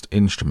strangest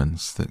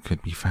instruments that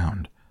could be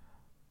found,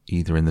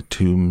 either in the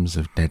tombs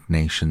of dead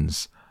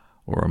nations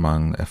or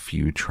among a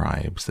few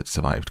tribes that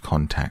survived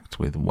contact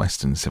with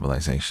Western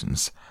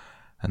civilizations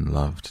and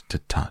loved to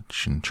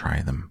touch and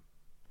try them.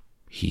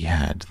 He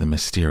had the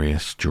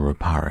mysterious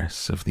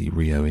Juruparis of the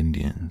Rio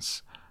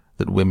Indians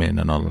that women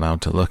are not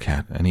allowed to look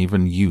at, and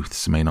even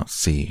youths may not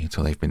see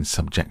till they've been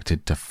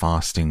subjected to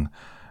fasting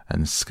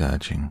and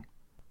scourging,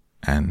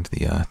 and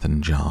the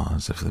earthen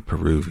jars of the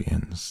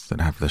Peruvians that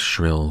have the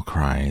shrill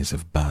cries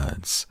of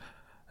birds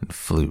and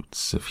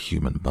flutes of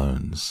human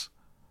bones,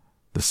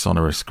 the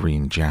sonorous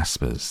green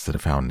jaspers that are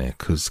found near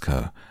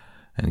Cuzco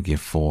and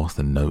give forth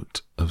a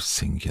note of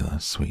singular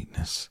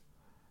sweetness.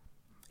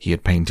 He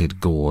had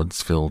painted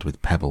gourds filled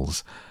with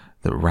pebbles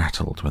that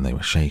rattled when they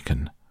were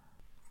shaken,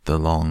 the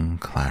long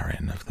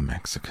clarin of the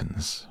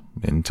Mexicans,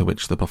 into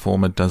which the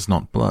performer does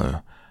not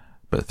blow,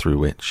 but through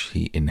which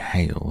he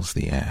inhales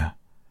the air,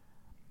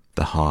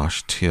 the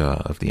harsh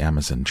tur of the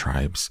Amazon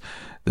tribes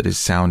that is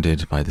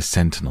sounded by the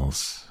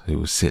sentinels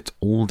who sit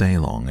all day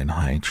long in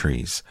high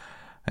trees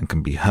and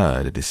can be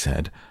heard, it is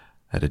said,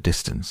 at a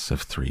distance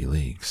of 3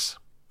 leagues.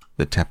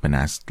 The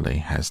Teponaztli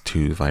has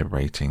 2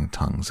 vibrating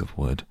tongues of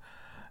wood,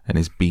 and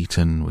is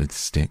beaten with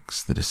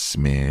sticks that are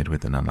smeared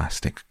with an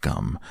elastic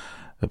gum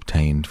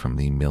obtained from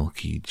the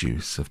milky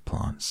juice of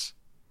plants.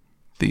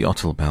 The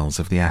otl bells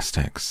of the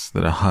Aztecs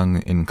that are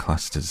hung in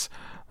clusters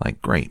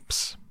like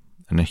grapes,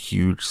 and a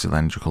huge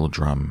cylindrical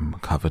drum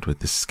covered with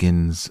the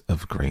skins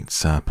of great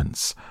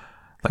serpents,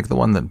 like the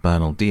one that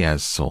Bernal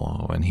Diaz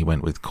saw when he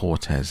went with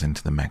Cortes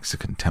into the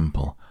Mexican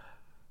temple,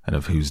 and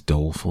of whose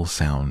doleful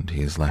sound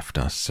he has left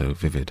us so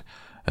vivid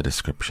a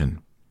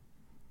description.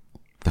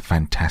 The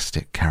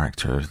fantastic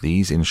character of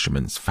these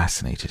instruments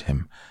fascinated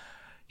him.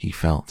 He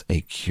felt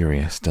a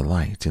curious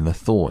delight in the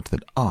thought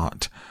that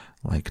art,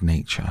 like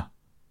nature,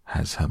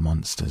 has her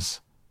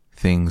monsters,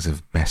 things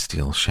of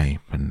bestial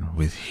shape and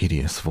with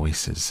hideous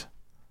voices.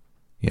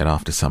 Yet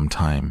after some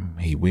time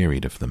he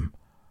wearied of them,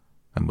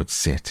 and would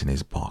sit in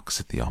his box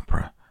at the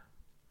opera,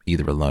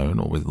 either alone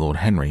or with Lord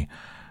Henry,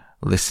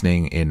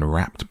 listening in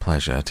rapt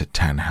pleasure to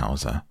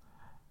Tannhauser,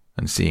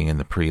 and seeing in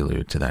the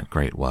prelude to that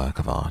great work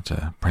of art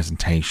a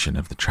presentation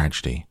of the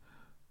tragedy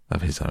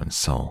of his own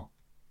soul.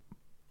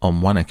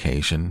 On one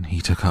occasion he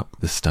took up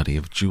the study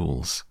of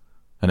jewels,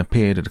 and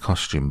appeared at a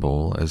costume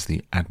ball as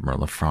the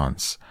Admiral of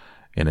France,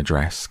 in a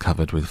dress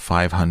covered with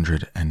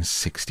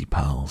 560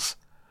 pearls.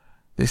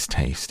 This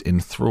taste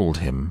enthralled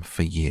him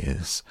for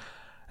years,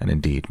 and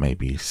indeed may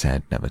be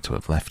said never to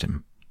have left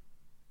him.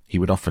 He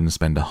would often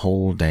spend a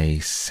whole day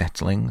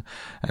settling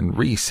and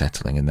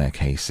resettling in their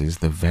cases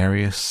the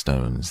various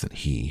stones that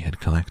he had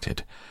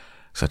collected,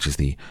 such as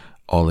the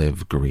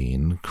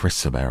olive-green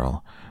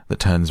chrysoberyl that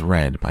turns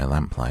red by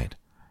lamplight,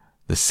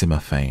 the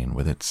cymophane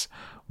with its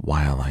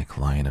wire-like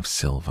line of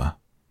silver,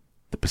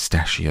 the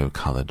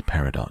pistachio-coloured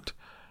peridot,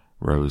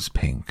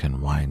 rose-pink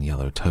and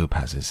wine-yellow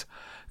topazes,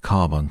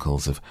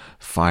 carbuncles of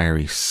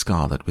fiery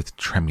scarlet with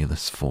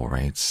tremulous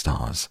four-rayed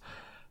stars,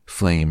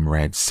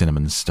 flame-red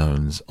cinnamon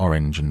stones,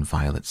 orange and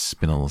violet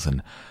spinels,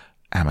 and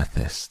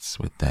amethysts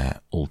with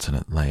their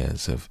alternate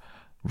layers of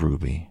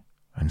ruby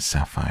and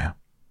sapphire.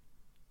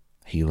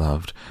 He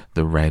loved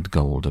the red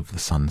gold of the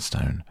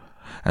sunstone,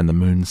 and the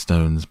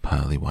moonstone's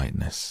pearly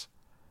whiteness,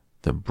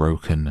 the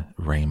broken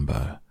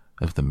rainbow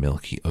of the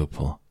milky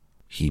opal.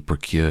 He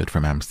procured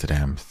from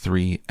Amsterdam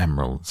 3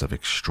 emeralds of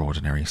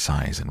extraordinary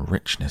size and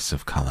richness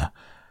of colour,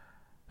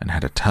 and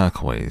had a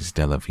turquoise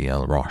de la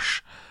Vielle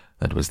Roche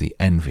that was the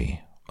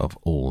envy of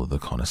all the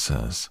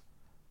connoisseurs.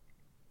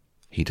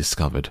 He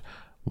discovered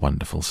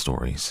wonderful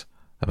stories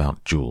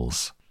about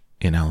jewels.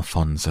 In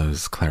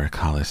Alfonso's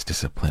Clericalis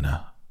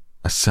Disciplina,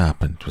 a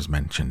serpent was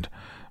mentioned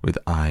with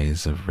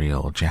eyes of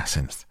real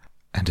jacinth,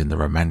 and in the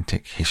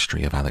romantic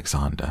history of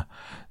Alexander,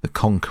 the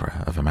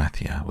conqueror of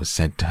Amathia was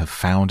said to have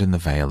found in the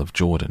Vale of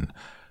Jordan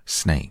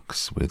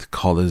snakes with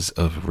collars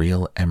of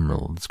real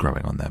emeralds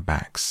growing on their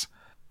backs.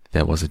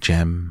 There was a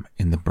gem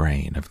in the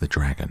brain of the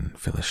dragon,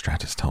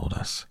 Philostratus told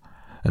us,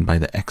 and by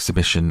the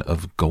exhibition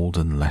of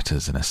golden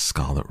letters in a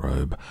scarlet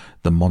robe,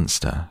 the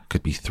monster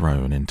could be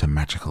thrown into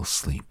magical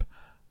sleep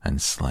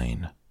and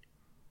slain.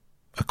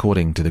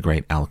 According to the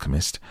great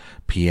alchemist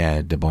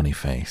Pierre de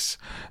Boniface,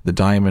 the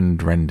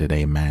diamond rendered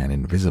a man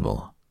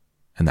invisible,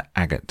 and the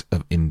agate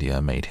of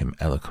India made him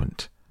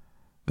eloquent.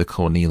 The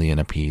cornelian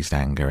appeased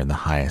anger, and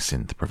the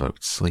hyacinth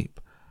provoked sleep.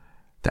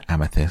 The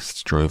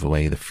amethyst drove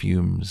away the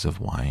fumes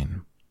of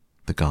wine.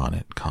 The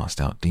garnet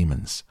cast out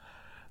demons.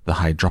 The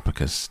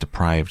hydropicus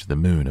deprived the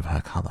moon of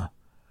her colour.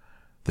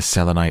 The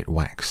selenite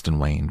waxed and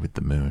waned with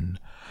the moon,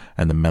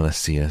 and the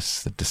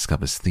meliseus that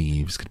discovers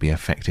thieves could be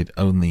affected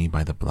only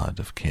by the blood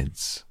of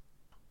kids.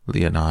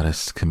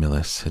 Leonardus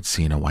Camillus had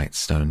seen a white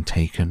stone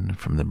taken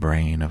from the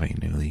brain of a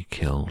newly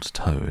killed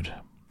toad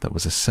that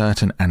was a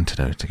certain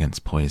antidote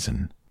against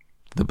poison.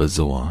 The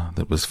bezoar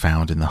that was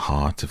found in the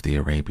heart of the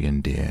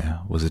Arabian deer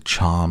was a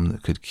charm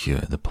that could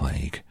cure the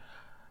plague.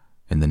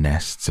 In the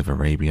nests of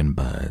Arabian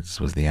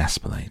birds was the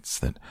aspilates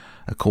that,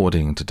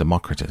 according to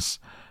Democritus,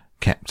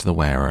 kept the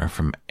wearer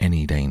from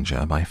any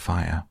danger by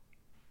fire.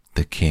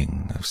 The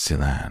king of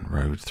Ceylon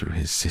rode through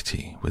his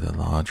city with a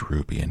large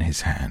ruby in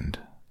his hand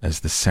as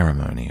the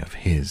ceremony of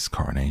his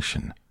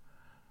coronation.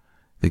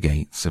 The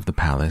gates of the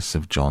palace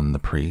of John the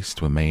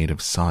priest were made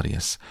of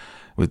sardius,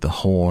 with the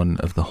horn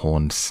of the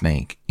horned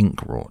snake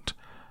ink-wrought,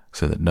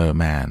 so that no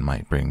man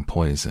might bring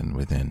poison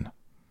within.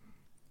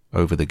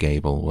 Over the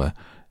gable were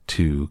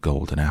 2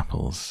 golden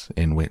apples,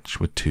 in which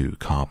were 2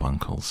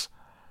 carbuncles,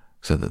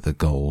 so that the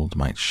gold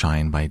might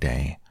shine by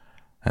day,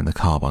 and the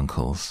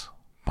carbuncles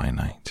by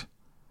night.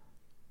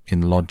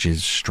 In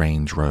Lodge's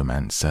strange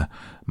romancer,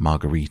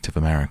 Marguerite of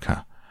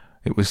America,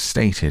 it was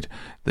stated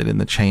that in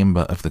the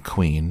chamber of the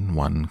Queen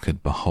one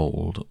could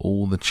behold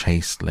all the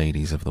chaste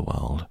ladies of the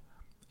world,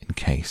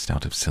 encased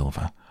out of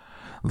silver,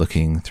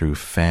 looking through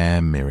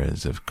fair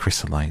mirrors of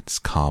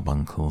chrysolites,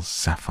 carbuncles,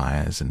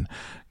 sapphires, and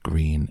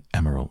green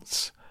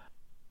emeralds.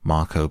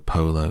 Marco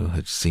Polo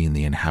had seen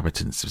the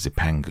inhabitants of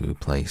Zipangu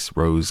place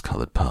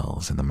rose-coloured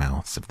pearls in the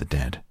mouths of the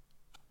dead.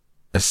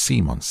 A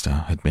sea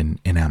monster had been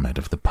enamoured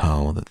of the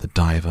pearl that the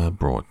diver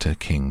brought to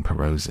King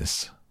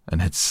Perozes,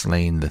 and had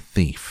slain the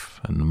thief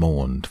and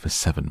mourned for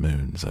 7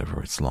 moons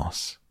over its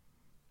loss.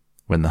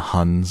 When the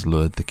Huns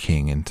lured the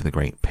king into the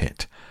great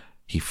pit,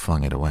 he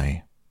flung it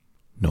away,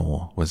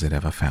 nor was it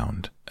ever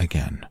found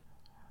again,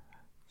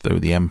 though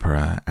the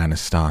Emperor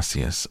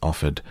Anastasius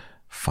offered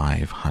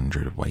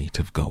 500 weight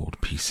of gold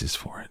pieces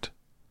for it.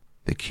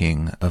 The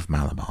king of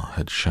Malabar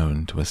had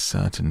shown to a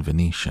certain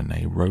Venetian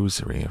a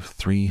rosary of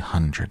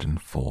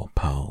 304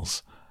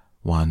 pearls,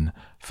 one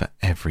for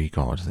every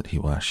god that he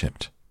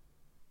worshipped.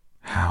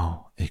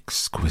 How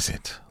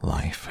exquisite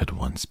life had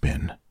once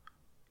been!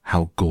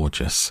 How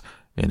gorgeous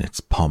in its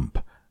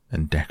pomp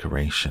and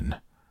decoration!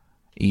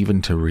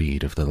 Even to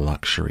read of the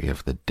luxury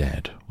of the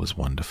dead was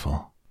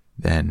wonderful.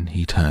 Then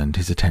he turned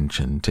his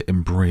attention to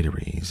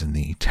embroideries and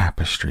the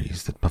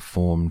tapestries that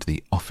performed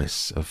the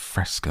office of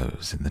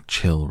frescoes in the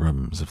chill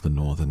rooms of the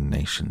northern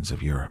nations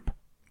of Europe.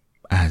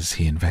 As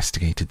he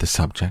investigated the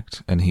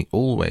subject, and he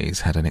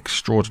always had an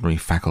extraordinary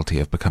faculty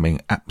of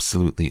becoming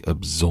absolutely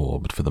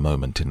absorbed for the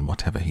moment in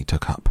whatever he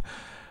took up,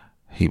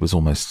 he was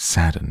almost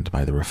saddened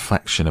by the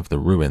reflection of the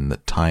ruin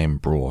that time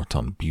brought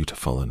on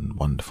beautiful and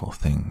wonderful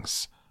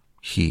things.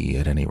 He,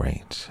 at any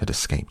rate, had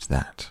escaped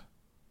that.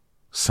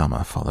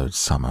 Summer followed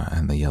summer,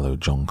 and the yellow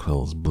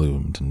jonquils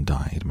bloomed and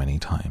died many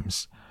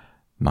times.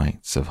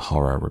 Nights of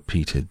horror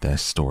repeated their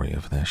story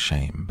of their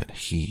shame, but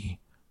he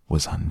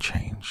was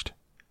unchanged.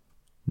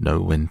 No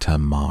winter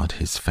marred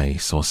his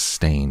face or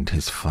stained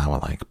his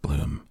flower-like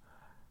bloom.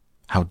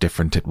 How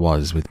different it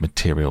was with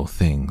material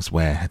things.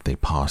 Where had they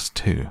passed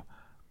to?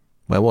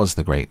 Where was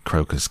the great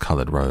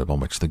crocus-coloured robe on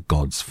which the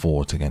gods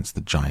fought against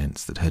the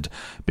giants that had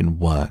been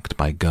worked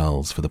by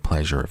girls for the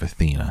pleasure of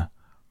Athena?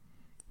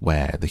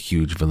 Where the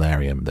huge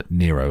velarium that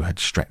Nero had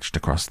stretched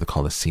across the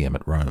Colosseum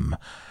at Rome,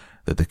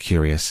 that the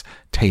curious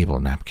table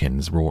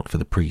napkins wrought for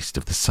the priest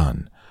of the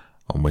sun,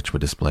 on which were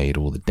displayed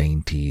all the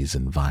dainties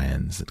and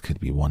viands that could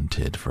be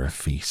wanted for a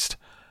feast,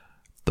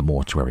 the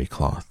mortuary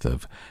cloth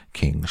of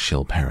King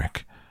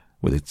Chilperic,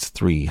 with its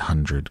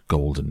 300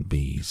 golden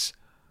bees,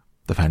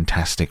 the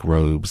fantastic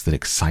robes that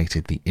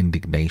excited the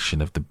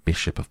indignation of the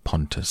Bishop of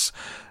Pontus,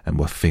 and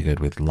were figured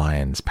with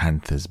lions,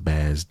 panthers,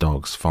 bears,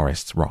 dogs,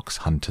 forests, rocks,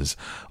 hunters,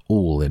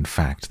 all, in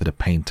fact, that a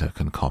painter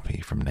can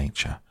copy from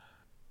nature,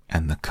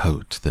 and the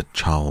coat that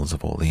Charles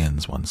of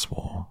Orleans once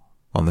wore,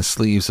 on the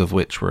sleeves of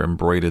which were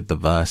embroidered the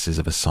verses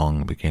of a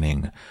song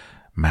beginning,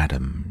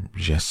 Madame,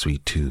 je suis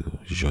tout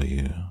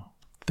joyeux,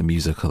 the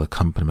musical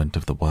accompaniment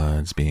of the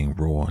words being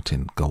wrought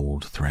in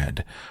gold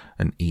thread,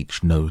 and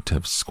each note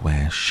of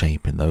square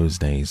shape in those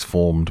days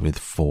formed with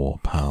 4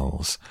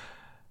 pearls.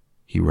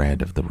 He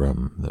read of the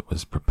room that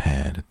was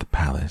prepared at the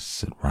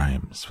palace at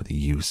Rheims for the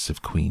use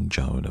of Queen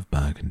Joan of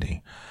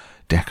Burgundy,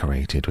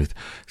 decorated with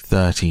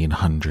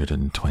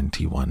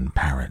 1,321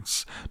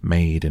 parrots,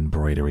 made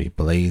embroidery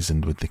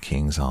blazoned with the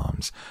king's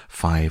arms,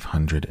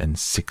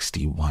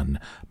 561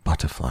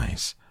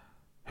 butterflies,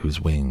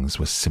 whose wings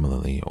were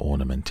similarly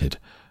ornamented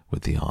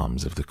with the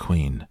arms of the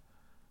Queen,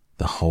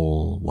 the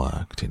whole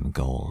worked in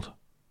gold.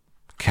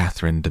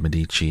 Catherine de'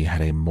 Medici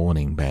had a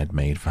mourning bed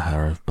made for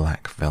her of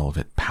black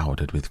velvet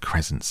powdered with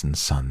crescents and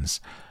suns.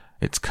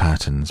 Its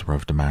curtains were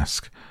of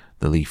damask,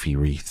 the leafy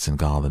wreaths and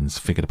garlands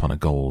figured upon a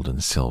gold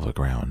and silver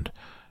ground,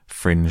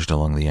 fringed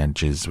along the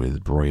edges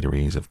with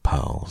broideries of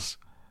pearls.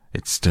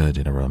 It stood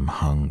in a room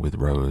hung with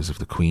rows of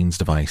the Queen's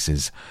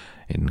devices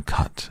in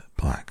cut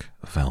black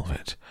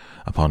velvet,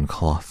 upon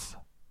cloth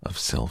of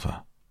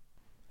silver.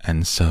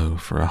 And so,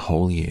 for a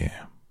whole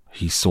year,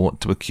 he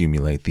sought to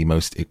accumulate the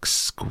most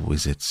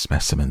exquisite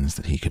specimens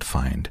that he could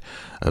find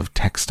of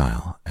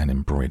textile and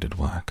embroidered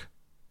work.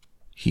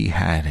 He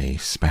had a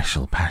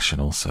special passion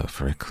also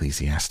for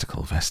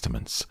ecclesiastical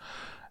vestments,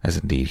 as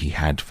indeed he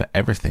had for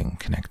everything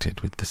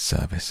connected with the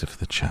service of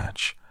the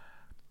church.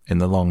 In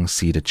the long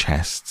cedar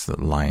chests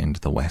that lined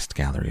the west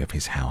gallery of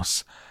his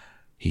house,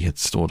 he had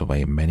stored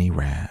away many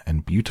rare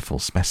and beautiful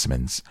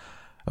specimens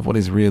of what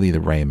is really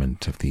the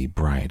raiment of the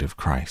Bride of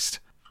Christ,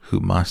 who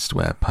must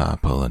wear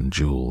purple and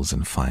jewels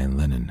and fine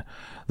linen,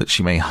 that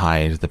she may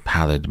hide the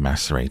pallid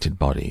macerated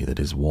body that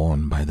is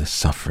worn by the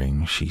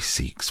suffering she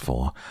seeks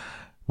for,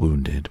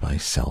 wounded by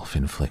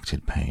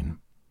self-inflicted pain.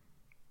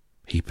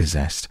 He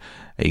possessed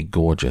a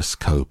gorgeous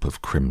cope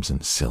of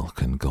crimson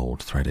silk and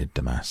gold-threaded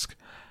damask,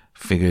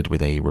 figured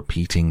with a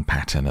repeating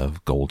pattern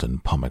of golden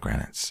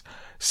pomegranates,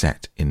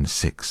 set in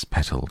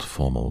 6-petaled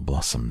formal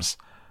blossoms,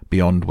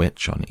 beyond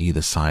which on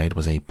either side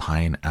was a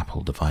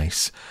pineapple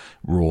device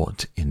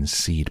wrought in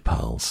seed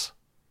pearls.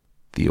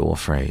 The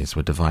orphreys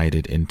were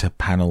divided into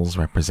panels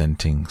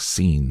representing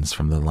scenes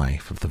from the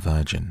life of the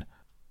Virgin,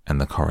 and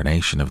the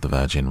coronation of the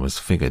Virgin was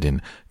figured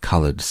in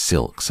coloured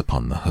silks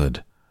upon the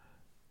hood.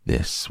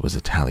 This was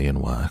Italian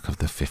work of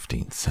the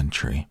 15th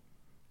century.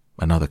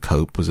 Another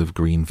cope was of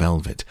green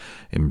velvet,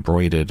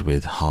 embroidered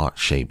with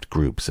heart-shaped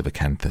groups of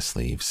acanthus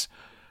leaves,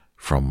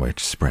 from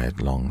which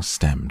spread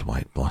long-stemmed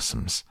white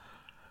blossoms,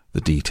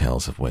 the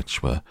details of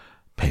which were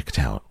picked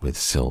out with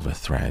silver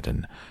thread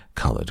and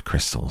coloured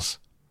crystals.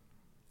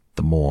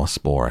 The Morse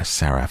bore a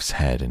seraph's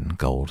head in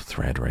gold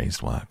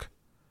thread-raised work.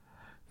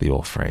 The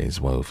orphreys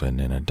woven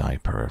in a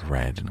diaper of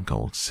red and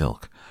gold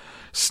silk,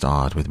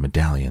 starred with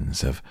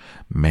medallions of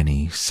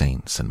many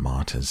saints and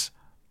martyrs,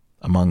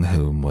 among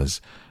whom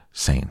was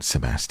Saint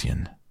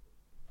Sebastian.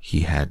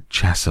 He had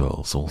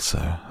chasubles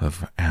also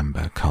of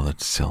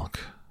amber-coloured silk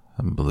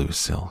and blue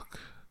silk,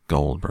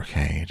 gold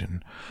brocade,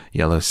 and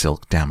yellow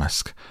silk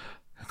damask,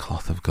 a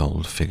cloth of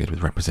gold figured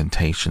with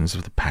representations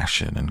of the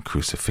Passion and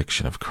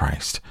Crucifixion of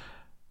Christ,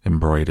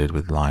 embroidered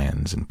with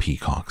lions and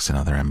peacocks and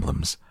other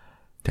emblems,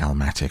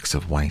 dalmatics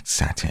of white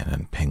satin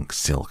and pink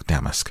silk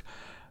damask,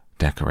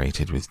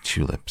 decorated with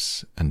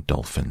tulips and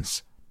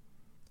dolphins,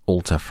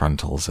 altar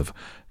frontals of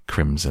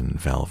crimson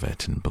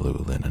velvet and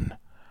blue linen,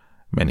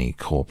 many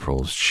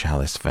corporals'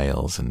 chalice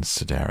veils and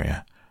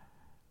sudaria.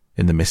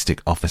 In the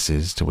mystic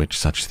offices to which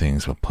such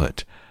things were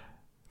put,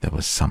 there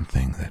was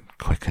something that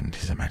quickened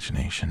his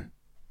imagination.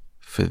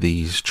 For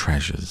these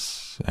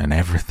treasures, and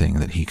everything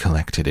that he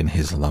collected in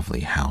his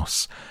lovely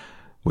house,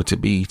 were to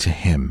be to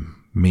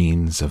him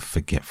means of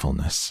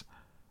forgetfulness,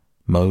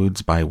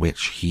 modes by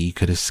which he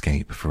could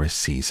escape for a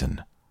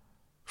season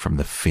from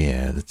the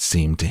fear that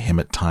seemed to him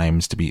at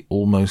times to be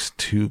almost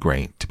too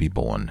great to be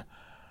borne.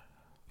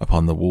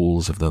 Upon the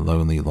walls of the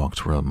lonely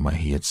locked room where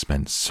he had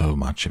spent so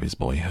much of his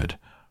boyhood,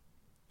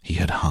 he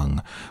had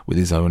hung with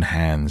his own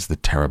hands the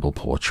terrible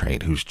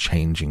portrait whose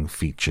changing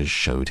features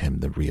showed him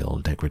the real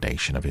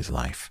degradation of his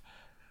life.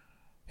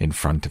 In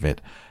front of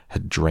it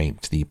had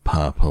draped the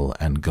purple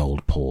and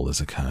gold pall as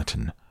a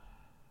curtain.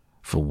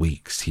 For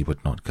weeks he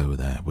would not go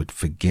there, would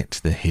forget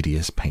the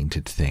hideous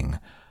painted thing,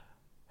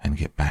 and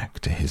get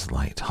back to his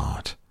light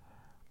heart,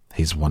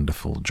 his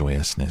wonderful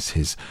joyousness,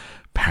 his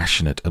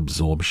passionate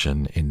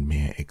absorption in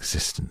mere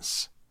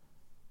existence.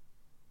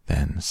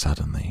 Then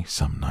suddenly,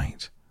 some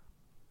night,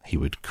 he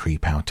would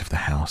creep out of the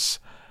house,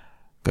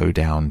 go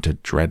down to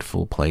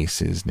dreadful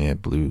places near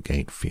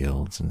Bluegate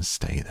Fields and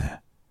stay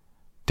there,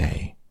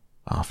 day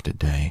after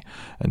day,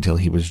 until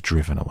he was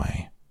driven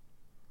away.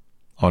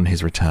 On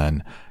his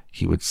return,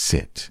 he would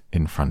sit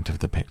in front of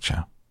the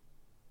picture,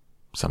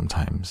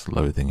 sometimes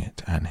loathing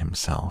it and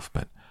himself,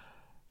 but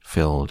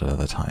filled at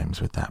other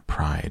times with that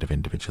pride of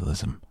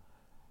individualism,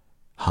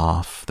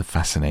 half the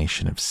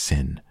fascination of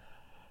sin,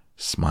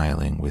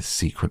 smiling with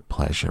secret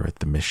pleasure at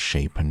the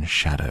misshapen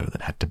shadow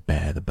that had to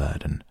bear the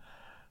burden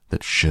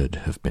that should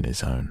have been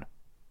his own.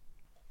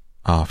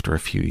 After a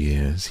few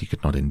years, he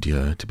could not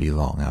endure to be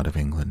long out of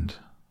England,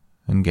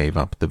 and gave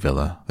up the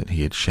villa that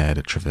he had shared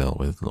at Treville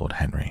with Lord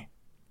Henry,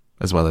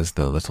 as well as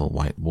the little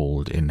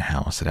white-walled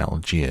inn-house at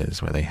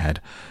Algiers where they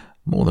had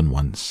more than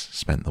once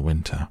spent the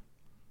winter.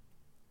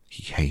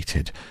 He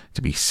hated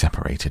to be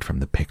separated from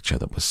the picture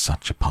that was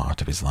such a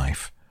part of his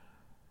life,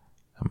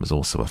 and was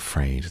also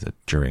afraid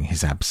that during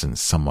his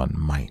absence someone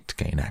might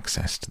gain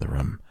access to the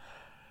room,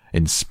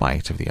 in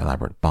spite of the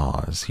elaborate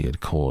bars he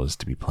had caused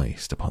to be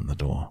placed upon the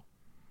door.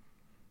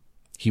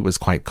 He was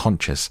quite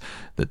conscious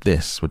that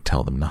this would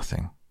tell them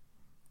nothing,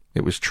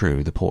 It was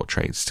true, the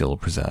portrait still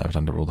preserved,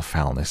 under all the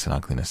foulness and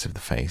ugliness of the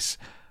face,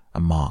 a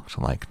marked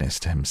likeness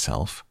to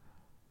himself.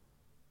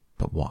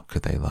 But what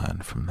could they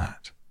learn from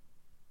that?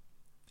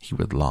 He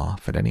would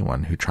laugh at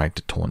anyone who tried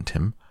to taunt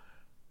him.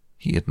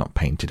 He had not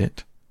painted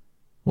it.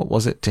 What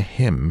was it to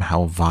him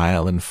how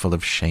vile and full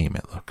of shame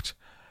it looked?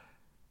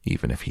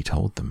 Even if he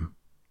told them,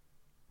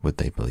 would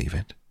they believe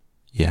it?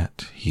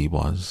 Yet he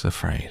was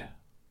afraid.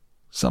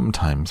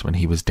 Sometimes when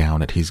he was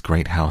down at his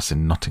great house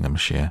in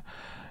Nottinghamshire,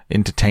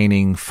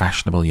 entertaining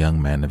fashionable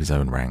young men of his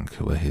own rank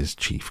who were his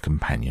chief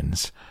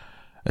companions,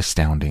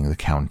 astounding the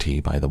county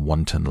by the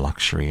wanton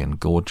luxury and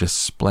gorgeous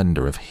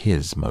splendour of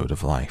his mode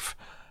of life,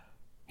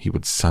 he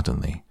would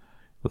suddenly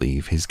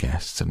leave his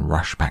guests and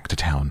rush back to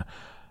town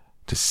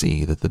to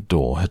see that the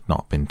door had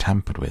not been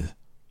tampered with,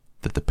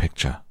 that the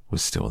picture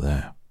was still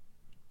there.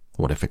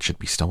 What if it should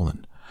be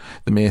stolen?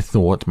 The mere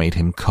thought made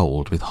him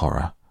cold with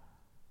horror.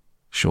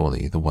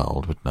 Surely the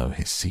world would know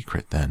his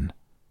secret then.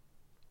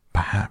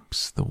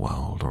 Perhaps the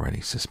world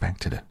already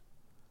suspected it.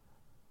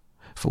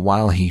 For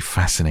while he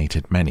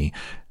fascinated many,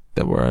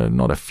 there were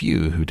not a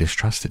few who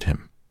distrusted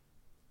him.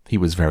 He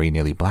was very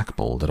nearly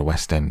blackballed at a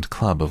West End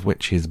club of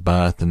which his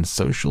birth and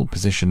social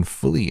position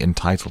fully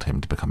entitled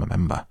him to become a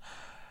member.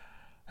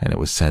 And it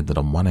was said that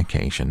on one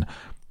occasion,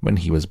 when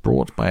he was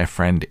brought by a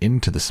friend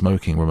into the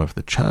smoking room of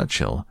the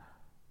Churchill,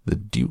 the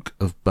Duke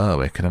of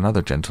Berwick and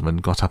another gentleman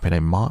got up in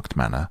a marked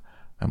manner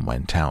and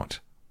went out.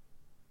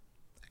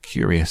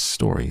 Curious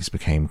stories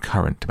became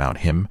current about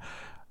him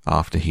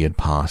after he had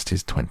passed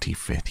his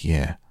 25th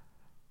year.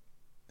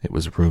 It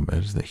was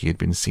rumoured that he had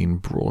been seen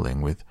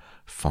brawling with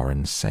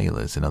foreign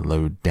sailors in a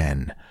low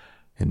den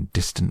in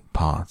distant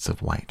parts of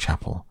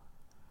Whitechapel,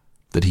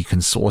 that he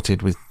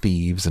consorted with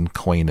thieves and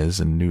coiners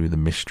and knew the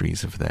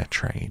mysteries of their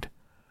trade.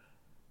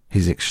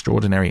 His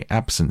extraordinary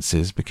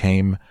absences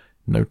became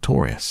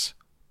notorious,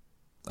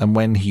 and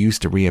when he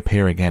used to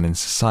reappear again in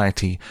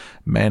society,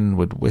 men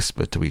would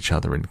whisper to each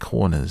other in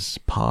corners,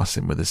 pass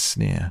him with a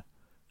sneer,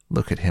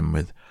 look at him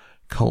with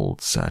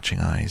cold, searching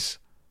eyes,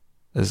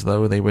 as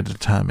though they were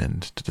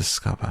determined to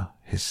discover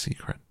his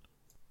secret.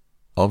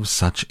 Of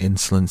such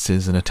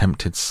insolences and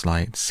attempted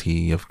slights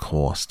he, of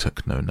course,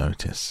 took no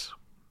notice,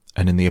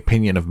 and in the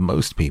opinion of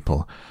most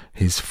people,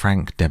 his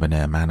frank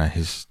debonair manner,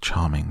 his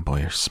charming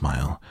boyish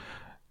smile,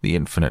 the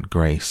infinite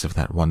grace of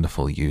that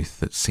wonderful youth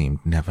that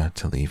seemed never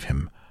to leave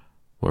him,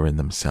 were in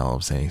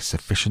themselves a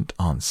sufficient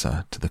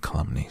answer to the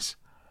calumnies,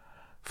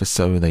 for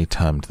so they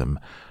termed them,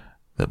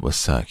 that were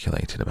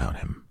circulated about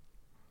him.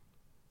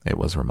 It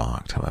was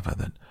remarked, however,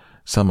 that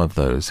some of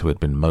those who had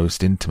been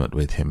most intimate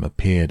with him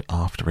appeared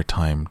after a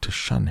time to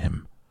shun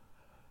him.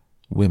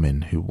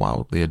 Women who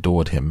wildly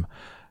adored him,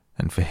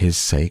 and for his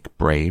sake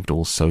braved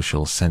all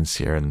social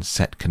censure and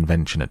set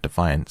convention at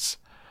defiance,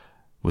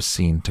 were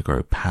seen to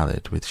grow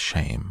pallid with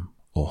shame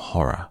or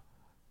horror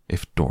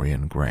if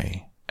Dorian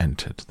Gray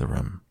entered the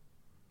room.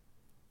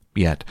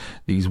 Yet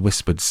these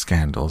whispered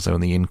scandals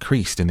only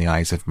increased in the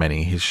eyes of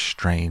many his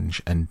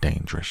strange and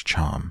dangerous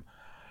charm.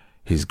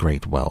 His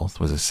great wealth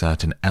was a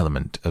certain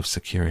element of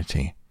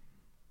security.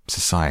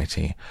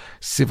 Society,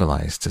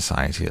 civilized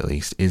society at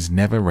least, is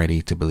never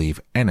ready to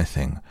believe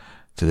anything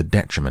to the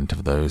detriment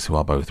of those who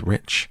are both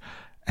rich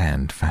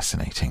and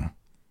fascinating.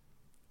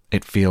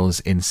 It feels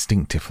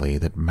instinctively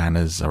that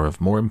manners are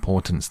of more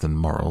importance than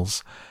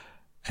morals,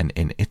 and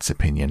in its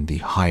opinion the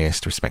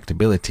highest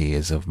respectability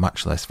is of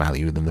much less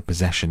value than the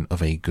possession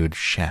of a good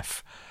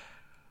chef.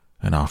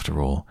 And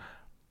after all,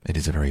 it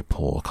is a very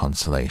poor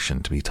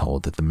consolation to be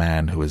told that the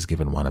man who has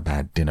given one a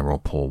bad dinner or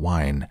poor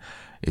wine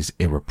is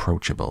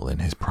irreproachable in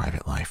his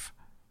private life.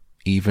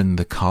 Even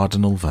the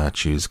cardinal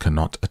virtues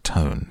cannot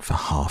atone for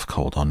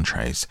half-cold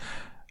entrees,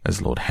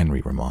 as Lord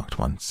Henry remarked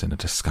once in a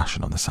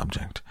discussion on the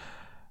subject,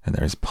 and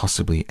there is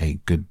possibly a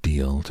good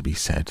deal to be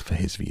said for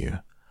his view.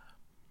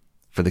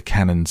 For the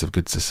canons of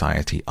good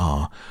society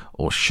are,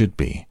 or should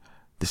be,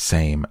 the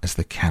same as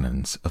the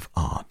canons of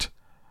art.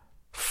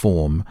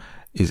 Form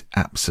is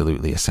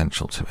absolutely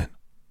essential to it.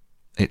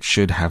 It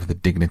should have the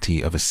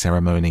dignity of a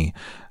ceremony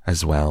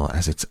as well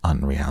as its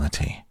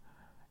unreality.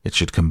 It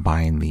should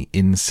combine the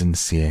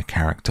insincere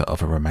character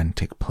of a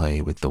romantic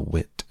play with the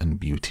wit and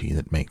beauty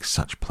that makes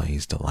such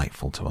plays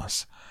delightful to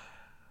us.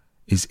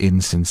 Is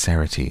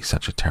insincerity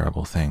such a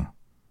terrible thing?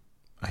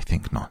 I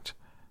think not.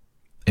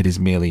 It is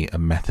merely a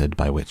method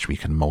by which we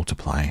can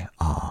multiply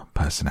our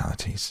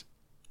personalities.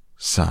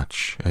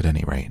 Such, at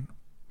any rate,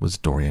 was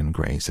Dorian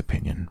Gray's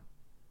opinion.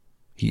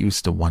 He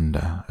used to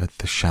wonder at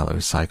the shallow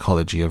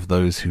psychology of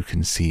those who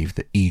conceive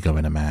the ego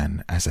in a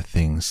man as a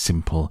thing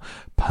simple,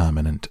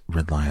 permanent,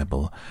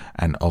 reliable,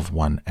 and of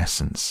one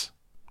essence.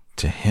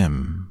 To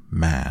him,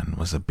 man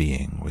was a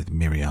being with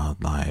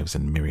myriad lives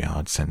and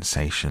myriad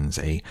sensations,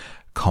 a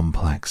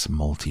complex,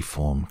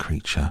 multiform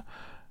creature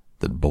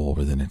that bore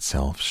within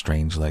itself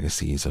strange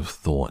legacies of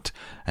thought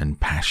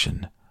and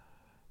passion,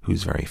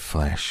 whose very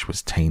flesh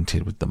was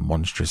tainted with the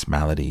monstrous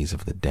maladies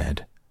of the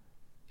dead.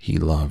 He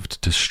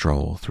loved to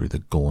stroll through the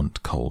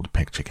gaunt, cold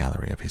picture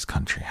gallery of his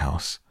country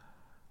house,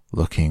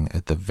 looking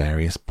at the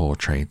various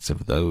portraits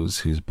of those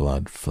whose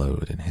blood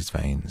flowed in his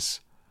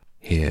veins.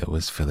 Here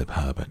was Philip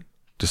Herbert,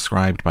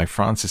 described by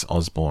Francis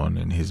Osborne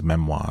in his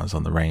memoirs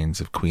on the reigns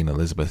of Queen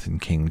Elizabeth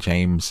and King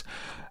James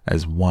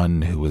as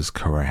one who was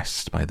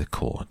caressed by the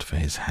court for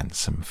his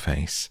handsome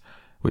face,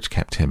 which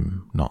kept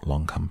him not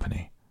long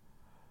company.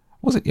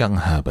 Was it young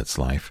Herbert's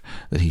life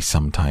that he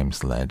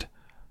sometimes led?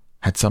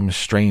 Had some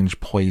strange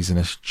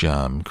poisonous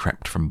germ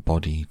crept from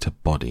body to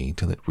body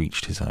till it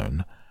reached his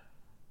own?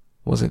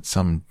 Was it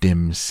some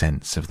dim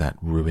sense of that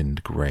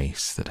ruined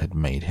grace that had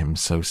made him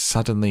so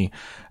suddenly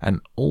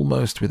and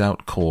almost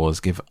without cause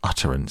give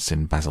utterance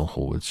in Basil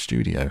Hallward's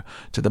studio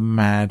to the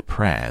mad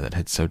prayer that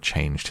had so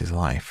changed his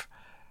life?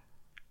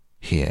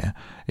 Here,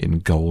 in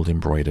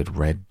gold-embroidered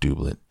red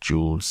doublet,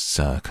 jewelled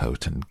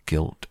surcoat, and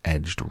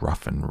gilt-edged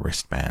ruff and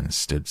wristbands,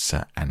 stood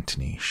Sir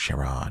Anthony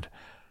Sherard,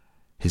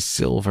 his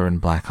silver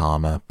and black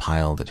armour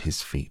piled at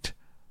his feet.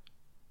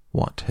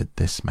 What had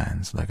this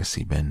man's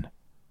legacy been?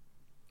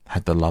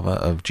 Had the lover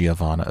of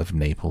Giovanna of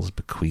Naples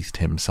bequeathed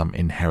him some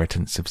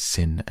inheritance of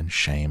sin and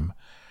shame?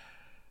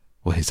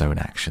 Were his own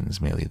actions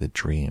merely the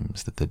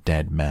dreams that the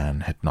dead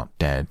man had not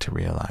dared to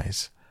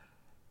realize?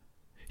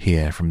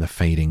 Here, from the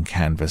fading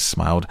canvas,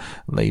 smiled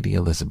Lady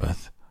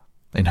Elizabeth,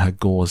 in her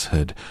gauze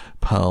hood,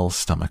 pearl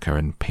stomacher,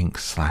 and pink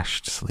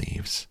slashed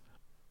sleeves.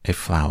 A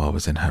flower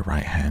was in her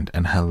right hand,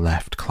 and her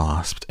left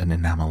clasped an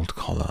enamelled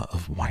collar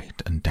of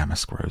white and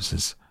damask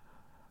roses.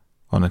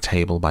 On a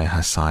table by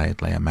her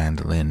side lay a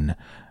mandolin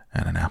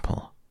and an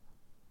apple.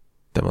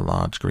 There were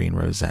large green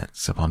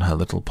rosettes upon her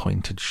little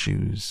pointed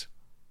shoes.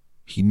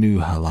 He knew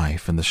her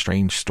life and the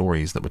strange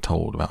stories that were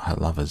told about her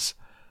lovers.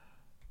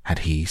 Had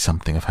he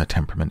something of her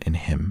temperament in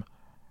him?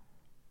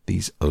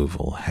 These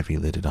oval,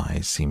 heavy-lidded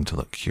eyes seemed to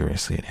look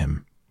curiously at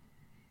him.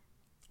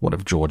 What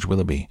of George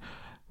Willoughby,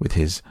 with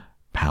his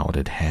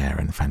powdered hair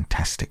and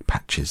fantastic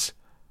patches?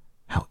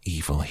 How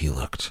evil he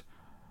looked!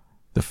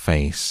 The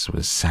face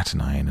was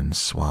saturnine and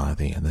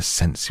swarthy, and the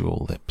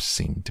sensual lips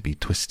seemed to be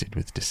twisted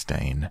with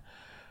disdain.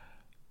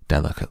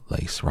 Delicate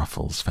lace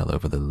ruffles fell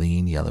over the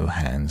lean yellow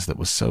hands that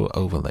were so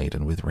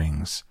overladen with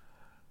rings.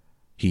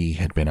 He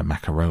had been a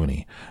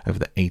macaroni of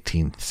the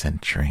 18th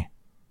century,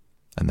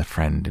 and the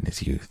friend in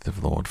his youth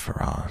of Lord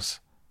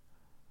Ferrars.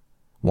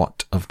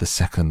 What of the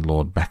second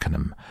Lord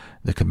Beckenham,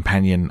 the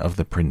companion of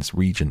the Prince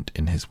Regent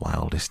in his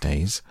wildest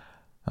days,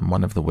 and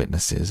one of the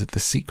witnesses at the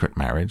secret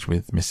marriage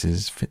with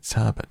Mrs.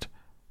 Fitzherbert?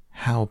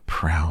 How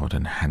proud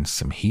and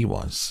handsome he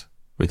was,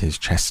 with his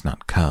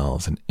chestnut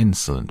curls and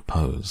insolent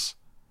pose!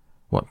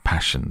 What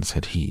passions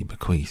had he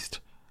bequeathed?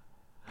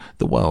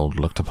 The world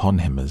looked upon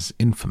him as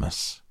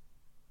infamous.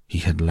 He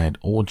had led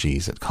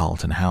orgies at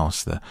Carlton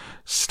House. The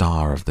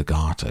Star of the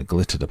Garter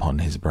glittered upon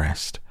his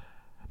breast.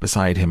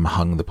 Beside him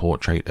hung the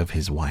portrait of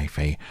his wife,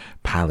 a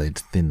pallid,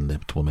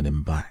 thin-lipped woman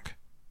in black.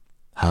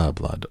 Her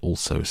blood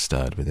also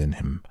stirred within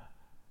him.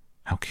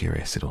 How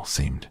curious it all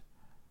seemed.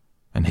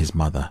 And his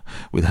mother,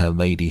 with her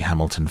Lady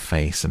Hamilton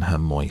face and her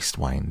moist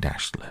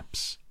wine-dashed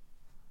lips.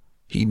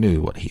 He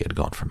knew what he had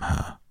got from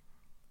her.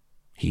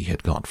 He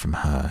had got from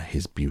her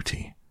his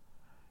beauty,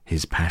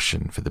 his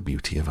passion for the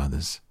beauty of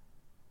others.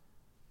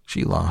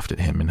 She laughed at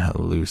him in her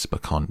loose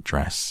bacchante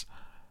dress.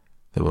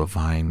 There were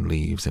vine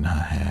leaves in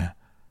her hair,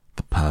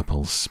 the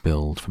purple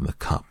spilled from the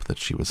cup that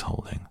she was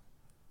holding.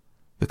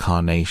 The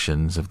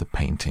carnations of the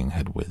painting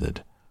had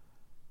withered,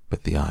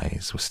 but the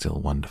eyes were still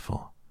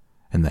wonderful,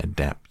 in their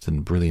depth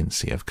and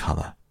brilliancy of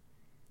colour.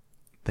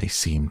 They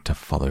seemed to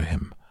follow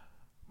him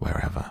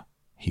wherever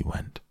he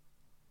went.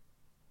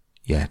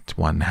 Yet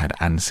one had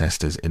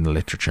ancestors in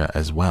literature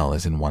as well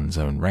as in one's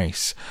own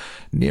race,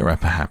 nearer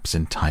perhaps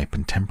in type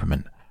and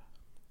temperament.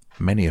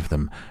 Many of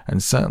them,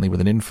 and certainly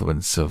with an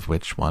influence of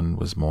which one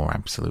was more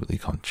absolutely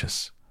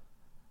conscious.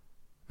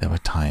 There were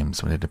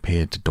times when it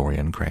appeared to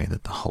Dorian Gray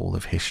that the whole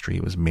of history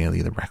was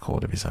merely the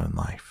record of his own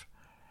life.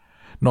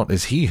 Not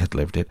as he had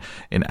lived it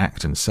in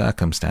act and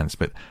circumstance,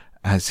 but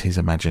as his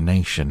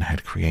imagination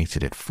had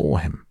created it for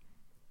him,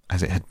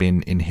 as it had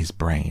been in his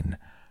brain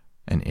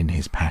and in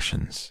his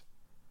passions.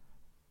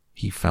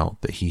 He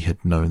felt that he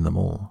had known them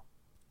all,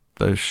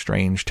 those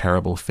strange,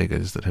 terrible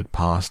figures that had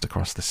passed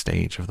across the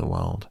stage of the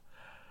world,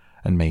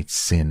 and made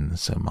sin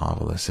so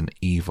marvellous and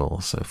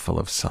evil so full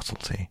of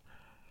subtlety.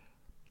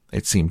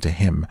 It seemed to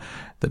him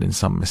that in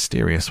some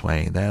mysterious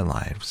way their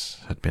lives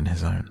had been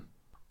his own.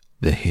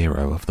 The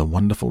hero of the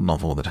wonderful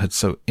novel that had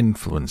so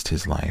influenced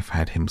his life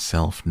had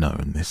himself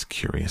known this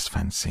curious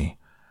fancy.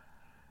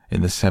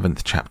 In the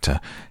 7th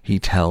chapter, he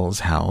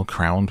tells how,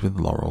 crowned with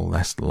laurel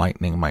lest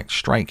lightning might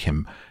strike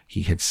him,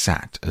 he had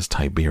sat as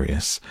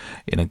Tiberius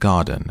in a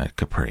garden at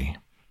Capri,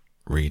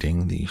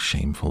 reading the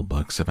shameful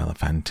books of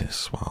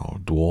Elephantis, while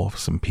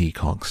dwarfs and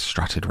peacocks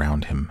strutted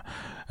round him,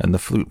 and the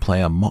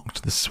flute-player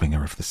mocked the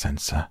swinger of the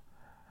censer,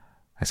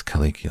 as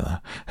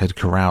Caligula had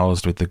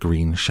caroused with the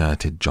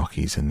green-shirted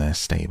jockeys in their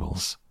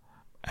stables,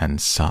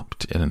 and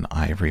supped in an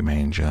ivory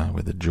manger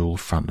with a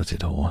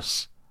jewel-frontleted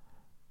horse,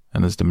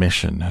 and as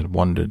Domitian had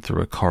wandered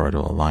through a corridor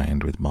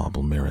lined with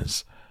marble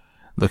mirrors,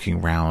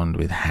 looking round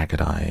with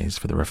haggard eyes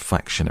for the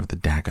reflection of the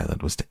dagger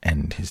that was to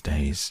end his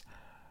days,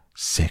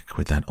 sick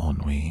with that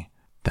ennui,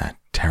 that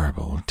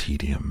terrible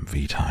tedium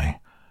vitae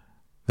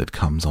that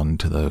comes on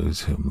to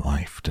those whom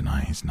life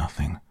denies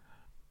nothing.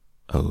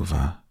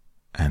 Over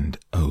and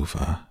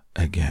over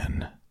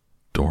again,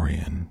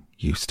 Dorian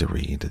used to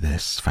read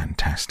this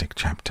fantastic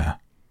chapter,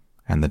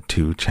 and the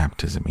 2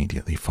 chapters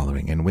immediately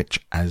following, in which,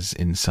 as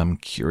in some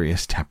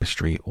curious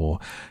tapestry or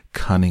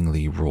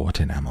cunningly wrought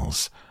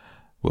enamels,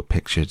 were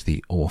pictured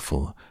the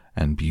awful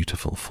and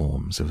beautiful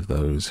forms of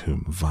those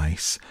whom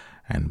vice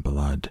and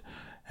blood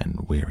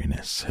and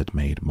weariness had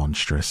made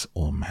monstrous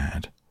or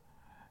mad.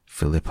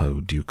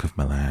 Filippo, Duke of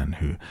Milan,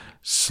 who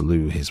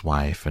slew his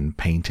wife and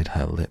painted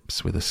her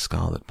lips with a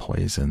scarlet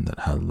poison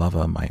that her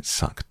lover might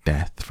suck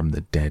death from the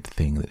dead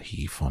thing that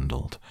he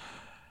fondled.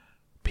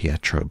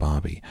 Pietro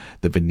Barbi,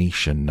 the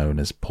Venetian known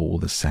as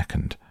Paul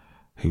II,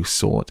 who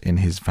sought in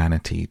his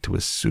vanity to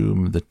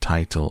assume the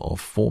title of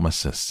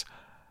Formosus,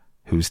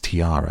 whose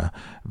tiara,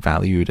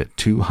 valued at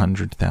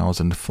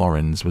 200,000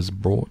 florins, was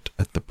bought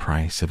at the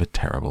price of a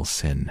terrible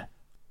sin.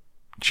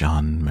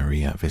 Gian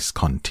Maria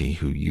Visconti,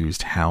 who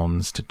used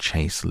hounds to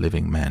chase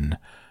living men,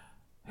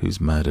 whose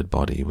murdered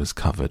body was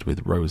covered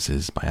with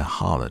roses by a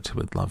harlot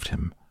who had loved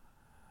him.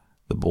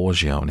 The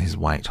Borgia on his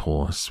white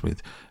horse,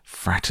 with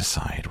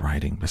fratricide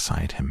riding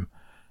beside him,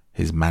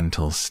 his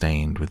mantle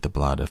stained with the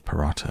blood of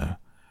Perotto.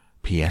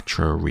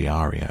 Pietro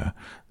Riario,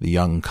 the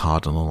young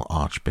Cardinal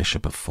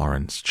Archbishop of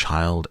Florence,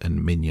 child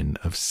and minion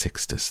of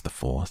Sixtus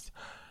IV,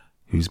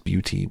 whose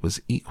beauty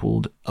was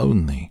equalled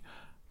only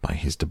by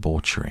his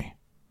debauchery,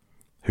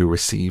 who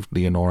received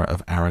Leonora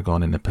of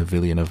Aragon in a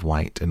pavilion of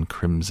white and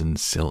crimson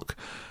silk,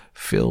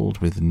 filled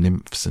with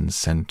nymphs and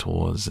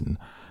centaurs, and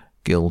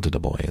gilded a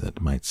boy that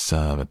might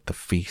serve at the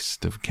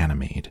feast of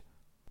Ganymede.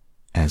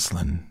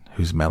 Aslan,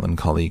 whose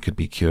melancholy could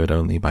be cured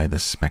only by the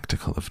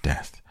spectacle of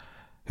death,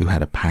 who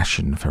had a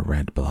passion for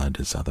red blood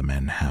as other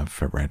men have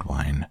for red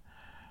wine.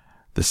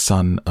 The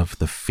son of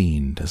the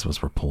fiend, as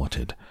was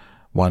reported,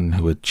 one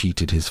who had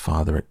cheated his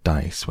father at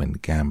dice when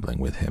gambling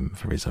with him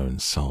for his own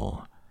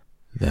soul.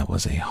 There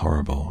was a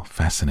horrible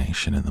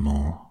fascination in them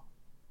all.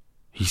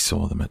 He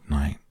saw them at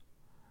night.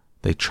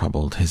 They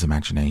troubled his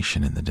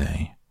imagination in the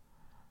day.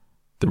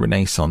 The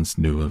Renaissance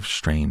knew of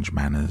strange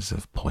manners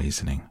of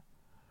poisoning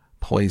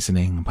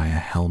by a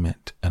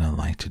helmet and a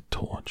lighted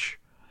torch,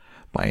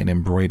 by an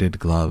embroidered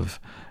glove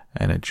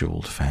and a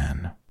jeweled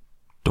fan.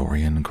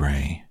 Dorian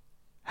Gray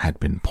had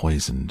been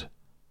poisoned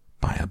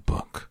by a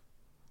book.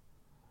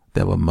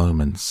 There were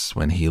moments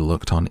when he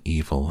looked on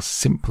evil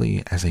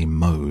simply as a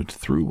mode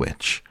through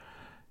which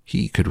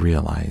he could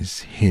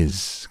realize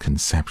his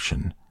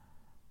conception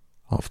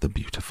of the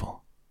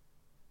beautiful.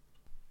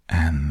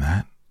 And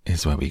that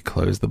is where we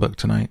close the book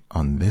tonight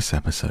on this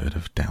episode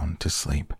of Down to Sleep.